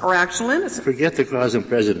prejudice or actual innocence. Forget the cause and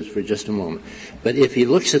prejudice for just a moment. But if he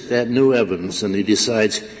looks at that new evidence and he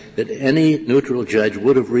decides that any neutral judge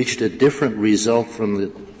would have reached a different result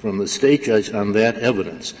from the state judge on that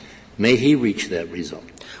evidence, may he reach that result?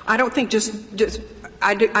 I don't think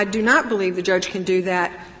I do not believe the judge can do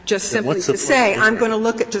that just simply to say, I'm going to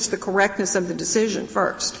look at just the correctness of the decision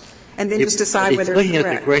first, and then just decide whether it's correct. He's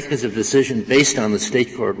looking at the correctness of decision based on the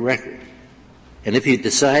state court record. And if he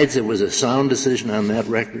decides it was a sound decision on that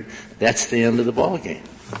record, that's the end of the ballgame.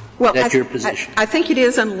 Well, that's your position. I think it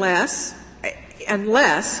is unless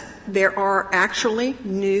there are actually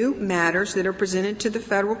new matters that are presented to the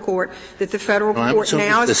federal court that the federal court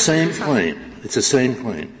now is the same claim. It's the same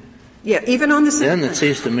claim. Yeah, even on the same Then it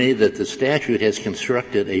seems to me that the statute has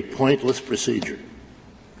constructed a pointless procedure.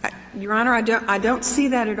 Your Honor, I don't see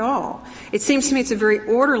that at all. It seems to me it's a very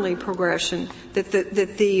orderly progression that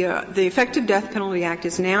the Effective Death Penalty Act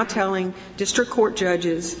is now telling district court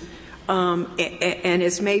judges and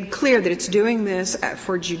has made clear that it's doing this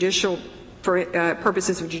for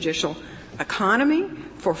purposes of judicial economy,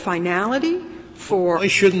 for finality, for. Why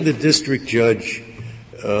shouldn't the district judge,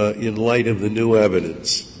 in light of the new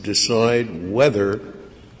evidence, decide whether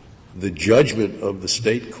the judgment of the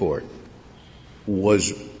state court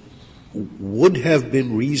would have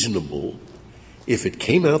been reasonable if it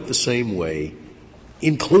came out the same way,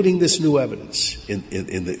 including this new evidence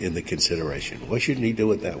in the consideration? Why shouldn't he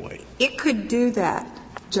do it that way? It could do that,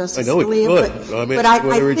 Justice I know Scalia. it could. I mean,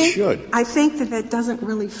 whether it should. I think that doesn't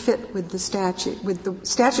really fit with the statute, with the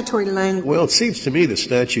statutory language. Well, it seems to me the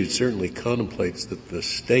statute certainly contemplates that the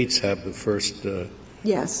states have the first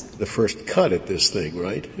yes. the first cut at this thing,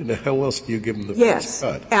 right? And how else do you give them the yes, first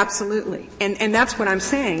cut? Yes, absolutely. And that's what I'm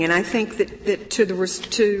saying. And I think that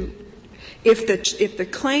if the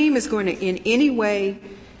claim is going to in any way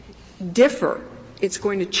differ, it's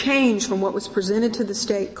going to change from what was presented to the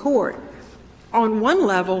state court. On one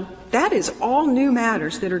level, that is all new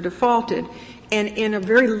matters that are defaulted. And in a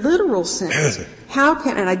very literal sense,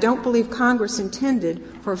 and I don't believe Congress intended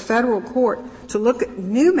for a federal court to look at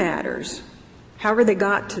new matters, however they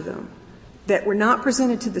got to them, that were not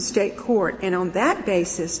presented to the state court, and on that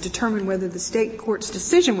basis determine whether the state court's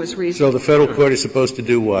decision was reasonable. So the federal court is supposed to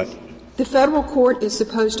do what? The federal court is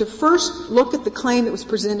supposed to first look at the claim that was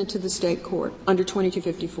presented to the state court under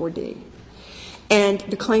 2254D and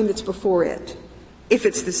the claim that's before it. If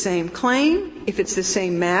it's the same claim, if it's the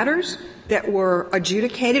same matters that were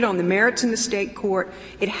adjudicated on the merits in the state court,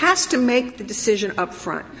 it has to make the decision up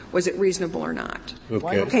front. Was it reasonable or not?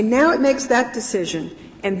 Okay, now it makes that decision.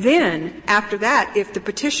 And then, after that, if the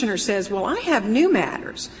petitioner says, well, I have new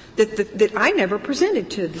matters that I never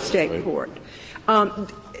presented to the state court,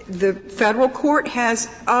 the federal court has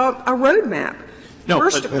a roadmap. No,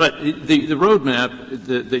 but the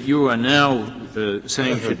roadmap that you are now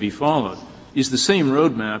saying should be followed is the same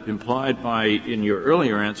roadmap implied by, in your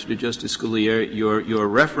earlier answer to Justice Scalia, your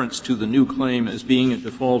reference to the new claim as being a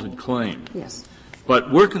defaulted claim. Yes.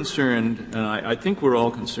 But we're concerned, and I think we're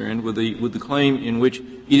all concerned, with the claim in which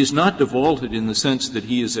it is not defaulted in the sense that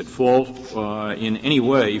he is at fault in any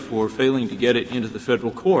way for failing to get it into the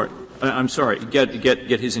federal court. I'm sorry, get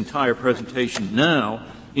his entire presentation now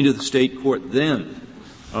into the state court then.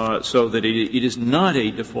 So that it is not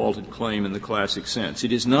a defaulted claim in the classic sense.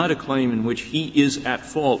 It is not a claim in which he is at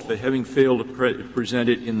fault for having failed to present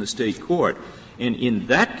it in the state court. And in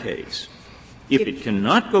that case, if it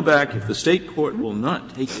cannot go back, if the state court will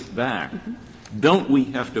not take it back, don't we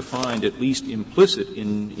have to find at least implicit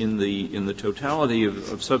in the totality of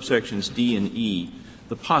subsections D and E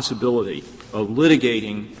the possibility of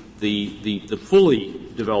litigating the fully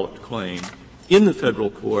developed claim in the federal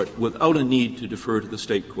court without a need to defer to the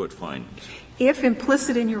state court findings? If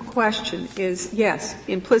implicit in your question is, yes,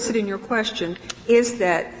 implicit in your question is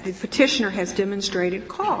that the petitioner has demonstrated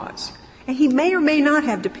cause. And he may or may not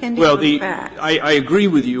have, depending on the facts. I agree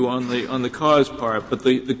with you on the cause part, but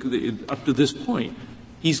up to this point,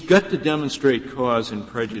 he's got to demonstrate cause and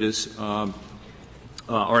prejudice, or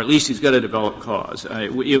at least he's got to develop cause.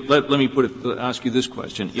 Let me ask you this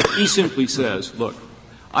question. If he simply says, look,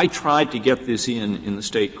 I tried to get this in the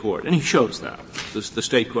state court, and he shows that. The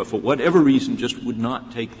state court, for whatever reason, just would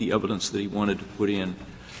not take the evidence that he wanted to put in.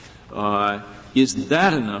 Is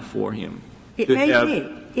that enough for him? It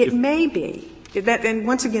may be. And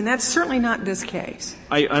once again, that's certainly not this case.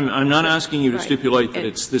 I'm not asking you to stipulate that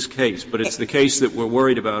it's this case, but it's the case that we're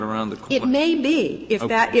worried about around the corner. It may be. If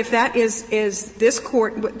that is this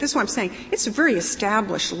court, this is what I'm saying. It's a very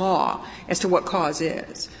established law as to what cause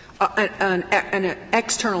is. An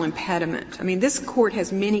external impediment. I mean, this court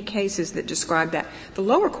has many cases that describe that. The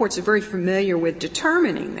lower courts are very familiar with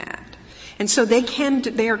determining that. And so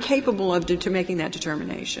they are capable of making that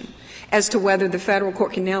determination as to whether the federal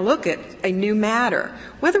court can now look at a new matter,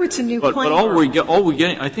 whether it's a new claim. But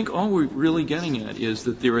I think all we're really getting at is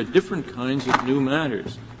that there are different kinds of new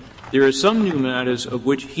matters. There are some new matters of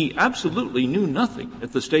which he absolutely knew nothing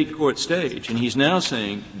at the state court stage, and he's now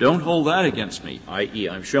saying, don't hold that against me, i.e.,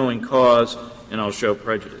 I'm showing cause and I'll show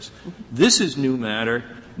prejudice. This is new matter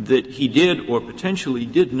that he did or potentially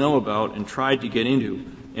did know about and tried to get into,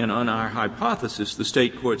 and on our hypothesis, the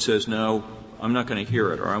state court says, no, I'm not going to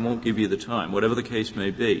hear it, or I won't give you the time, whatever the case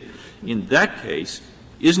may be. In that case,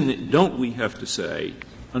 don't we have to say,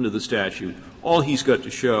 under the statute, all he's got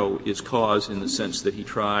to show is cause in the sense that he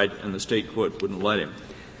tried and the state court wouldn't let him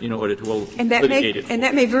in order to litigate it. And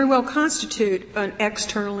that may very well constitute an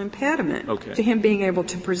external impediment to him being able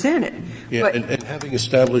to present it. Yeah, and having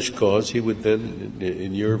established cause, he would then,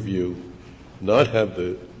 in your view, not have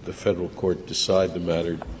the federal court decide the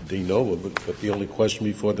matter de novo, but the only question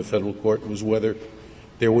before the federal court was whether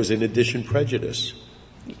there was in addition prejudice.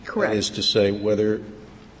 Correct. That is to say, whether,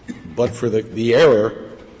 but for the error,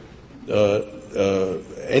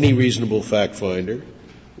 any reasonable fact finder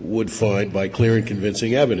would find by clear and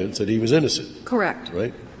convincing evidence that he was innocent. Correct.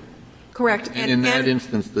 Right? Correct. And in that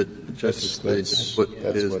instance that Justice is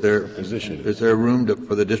there room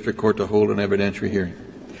for the district court to hold an evidentiary hearing?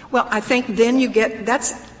 Well, I think then you get,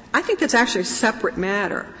 I think that's actually a separate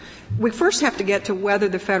matter. We first have to get to whether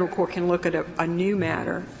the federal court can look at a new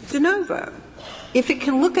matter de novo. If it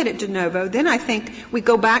can look at it de novo, then I think we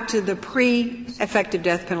go back to the pre-Effective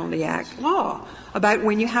Death Penalty Act law about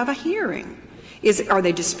when you have a hearing. Are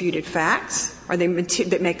they disputed facts? Are they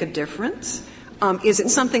that make a difference? Is it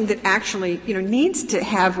something that actually, needs to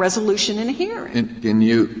have resolution in a hearing? And can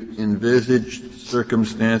you envisage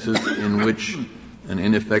circumstances in which an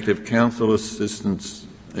ineffective assistance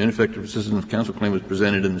of counsel claim was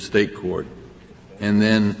presented in the state court, and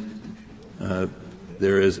then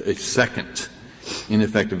there is a second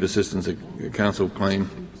ineffective assistance of counsel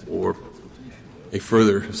claim or a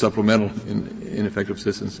further supplemental ineffective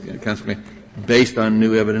assistance of counsel claim based on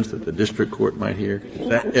new evidence that the district court might hear? Does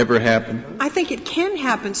that ever happen? I think it can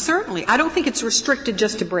happen, certainly. I don't think it's restricted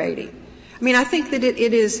just to Brady. I mean, I think that it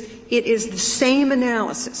is the same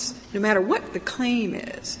analysis, no matter what the claim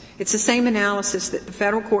is. It's the same analysis that the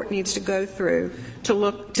federal court needs to go through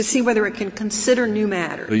to see whether it can consider new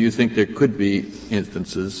matters. So you think there could be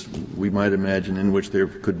instances, we might imagine, in which there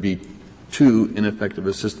could be two ineffective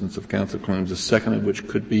assistance of counsel claims, the second of which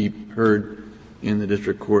could be heard in the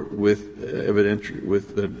district court with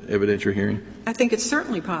the evidentiary hearing? I think it's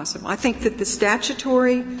certainly possible. I think that the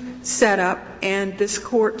statutory setup and this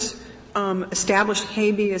court's established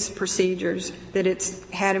habeas procedures that it's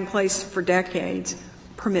had in place for decades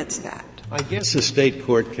permits that. I guess the state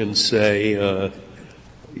court can say,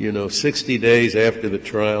 60 days after the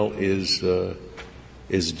trial is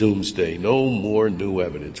doomsday. No more new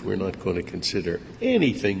evidence. We're not going to consider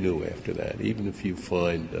anything new after that, even if you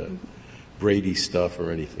find Brady stuff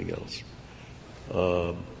or anything else.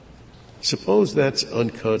 Suppose that's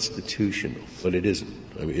unconstitutional, but it isn't.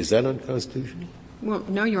 I mean, is that unconstitutional? Well,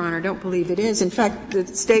 no, Your Honor, I don't believe it is. In fact, the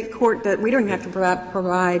state court that we don't have to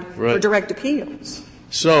provide for direct appeals.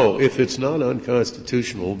 So if it's not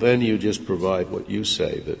unconstitutional, then you just provide what you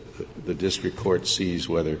say, that the district court sees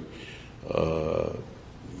whether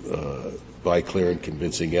by clear and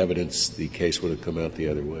convincing evidence the case would have come out the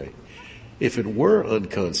other way. If it were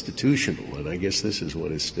unconstitutional, and I guess this is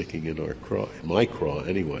what is sticking in my craw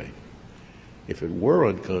anyway, if it were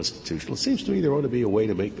unconstitutional, it seems to me there ought to be a way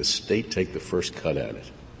to make the state take the first cut at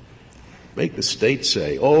it. Make the state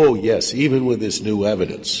say, oh, yes, even with this new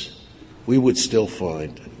evidence, we would still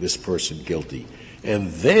find this person guilty.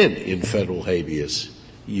 And then in federal habeas,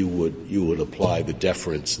 you would apply the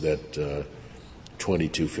deference that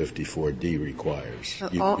 2254D requires.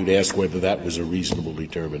 You'd ask whether that was a reasonable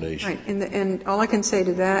determination. Right. And all I can say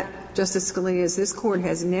to that, Justice Scalia, is this Court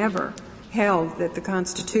has never held that the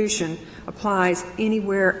Constitution applies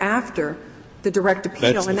anywhere after the direct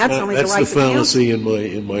appeal, and that's only the right to counsel. That's the fallacy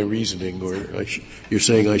in my reasoning, or you're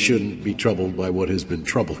saying I shouldn't be troubled by what has been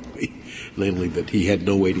troubling me, namely that he had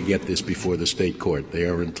no way to get this before the state court. They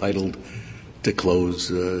are entitled to close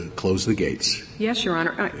the gates. Yes, Your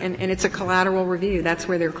Honor, and it's a collateral review. That's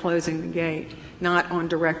where they're closing the gate, not on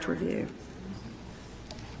direct review.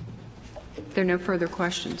 If there are no further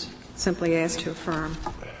questions, simply ask to affirm.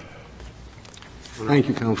 Thank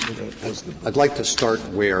you, counsel. I'd like to start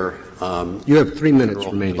where you have 3 minutes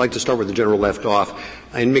remaining. I'd like to start where the General left off.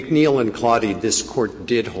 In McNeil and Claudy, this Court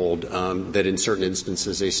did hold that in certain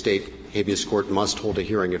instances a state habeas court must hold a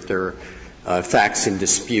hearing if there are facts in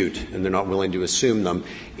dispute and they're not willing to assume them.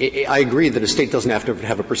 I agree that a state doesn't have to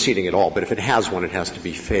have a proceeding at all, but if it has one, it has to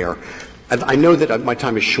be fair. I know that my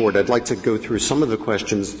time is short. I'd like to go through some of the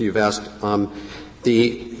questions that you've asked.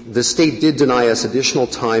 The state did deny us additional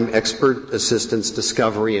time, expert assistance,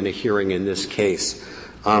 discovery, and a hearing in this case.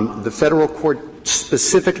 The federal court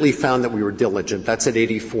specifically found that we were diligent. That's at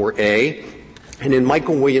 84A. And in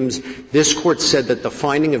Michael Williams, this court said that the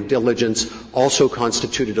finding of diligence also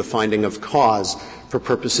constituted a finding of cause for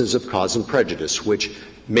purposes of cause and prejudice, which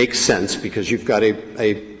makes sense because you've got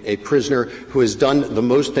a prisoner who has done the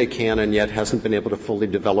most they can and yet hasn't been able to fully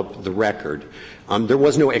develop the record. There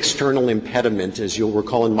was no external impediment. As you'll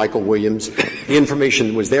recall in Michael Williams, the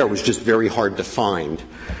information was there. It was just very hard to find.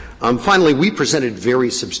 Finally, we presented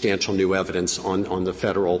very substantial new evidence on the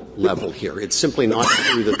federal level here. It's simply not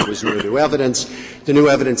true that there was no new evidence. The new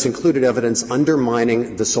evidence included evidence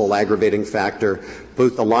undermining the sole aggravating factor,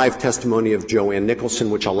 both the live testimony of Joanne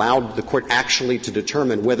Nicholson, which allowed the court actually to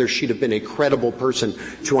determine whether she'd have been a credible person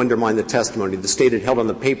to undermine the testimony. The state had held on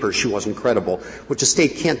the papers she wasn't credible, which a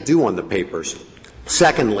state can't do on the papers.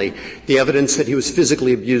 Secondly, the evidence that he was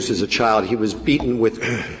physically abused as a child. He was beaten with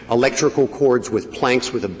electrical cords, with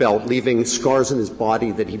planks, with a belt, leaving scars on his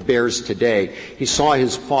body that he bears today. He saw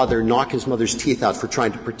his father knock his mother's teeth out for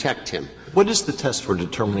trying to protect him. What is the test for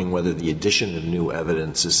determining whether the addition of new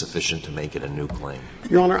evidence is sufficient to make it a new claim?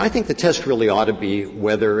 Your Honor, I think the test really ought to be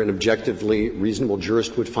whether an objectively reasonable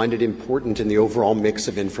jurist would find it important in the overall mix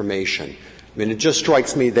of information. I mean, it just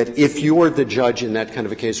strikes me that if you're the judge in that kind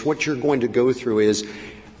of a case, what you're going to go through is,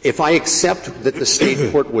 if I accept that the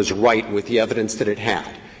state court was right with the evidence that it had,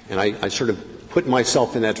 and I sort of put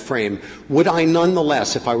myself in that frame, would I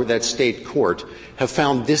nonetheless, if I were that state court, have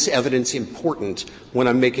found this evidence important when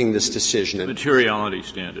I'm making this decision? The materiality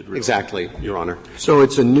standard. Really. Exactly, Your Honor. So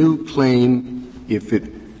it's a new claim if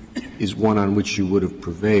it is one on which you would have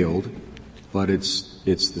prevailed, but it's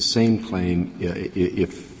the same claim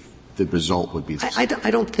if the result would be the same.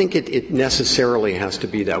 I don't think it necessarily has to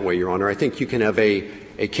be that way, Your Honor. I think you can have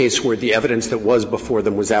a case where the evidence that was before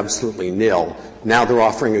them was absolutely nil. Now they're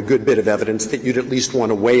offering a good bit of evidence that you'd at least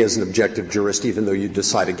want to weigh as an objective jurist, even though you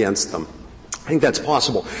decide against them. I think that's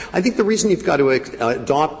possible. I think the reason you've got to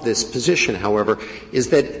adopt this position, however, is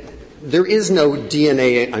that there is no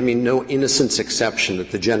no innocence exception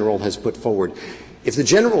that the general has put forward. If the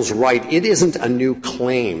general's right, it isn't a new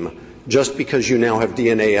claim just because you now have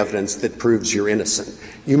DNA evidence that proves you're innocent.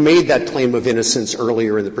 You made that claim of innocence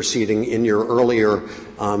earlier in the proceeding in your earlier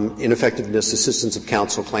ineffectiveness assistance of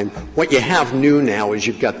counsel claim. What you have new now is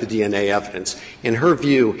you've got the DNA evidence. In her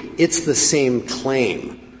view, it's the same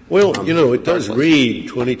claim. Well, it does read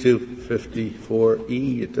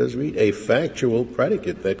 2254E. It does read a factual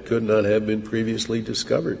predicate that could not have been previously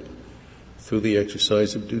discovered through the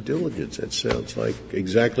exercise of due diligence. That sounds like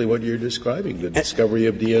exactly what you're describing, the discovery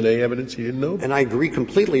of DNA evidence you didn't know about. And I agree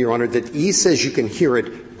completely, Your Honor, that E says you can hear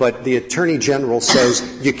it, but the Attorney General says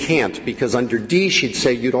you can't, because under D she'd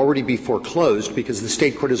say you'd already be foreclosed because the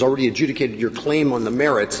state court has already adjudicated your claim on the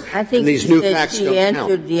merits, I think and these new facts don't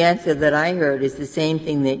count. The answer that I heard is the same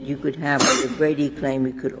thing that you could have with the Brady claim.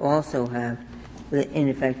 You could also have the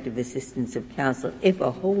ineffective assistance of counsel if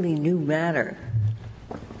a wholly new matter.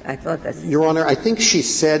 I thought that's Your Honor, I think she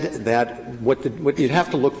said that what you'd have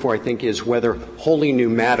to look for, I think, is whether wholly new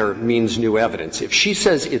matter means new evidence. If she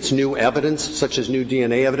says it's new evidence, such as new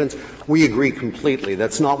DNA evidence, we agree completely.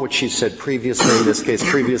 That's not what she said previously in this case.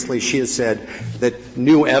 Previously, she has said that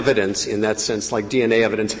new evidence, in that sense, like DNA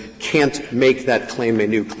evidence, can't make that claim a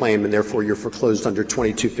new claim, and therefore you're foreclosed under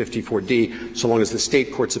 2254D, so long as the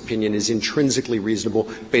state court's opinion is intrinsically reasonable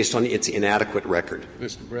based on its inadequate record.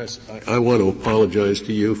 Mr. Bress, I want to apologize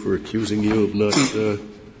to you for accusing you of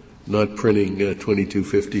not printing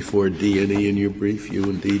 2254D and E in your brief. You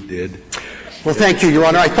indeed did. Well, thank you, Your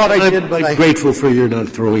Honor. I thought I did, but I'm grateful for your not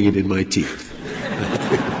throwing it in my teeth.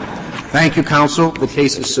 Thank you, counsel. The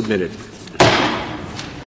case is submitted.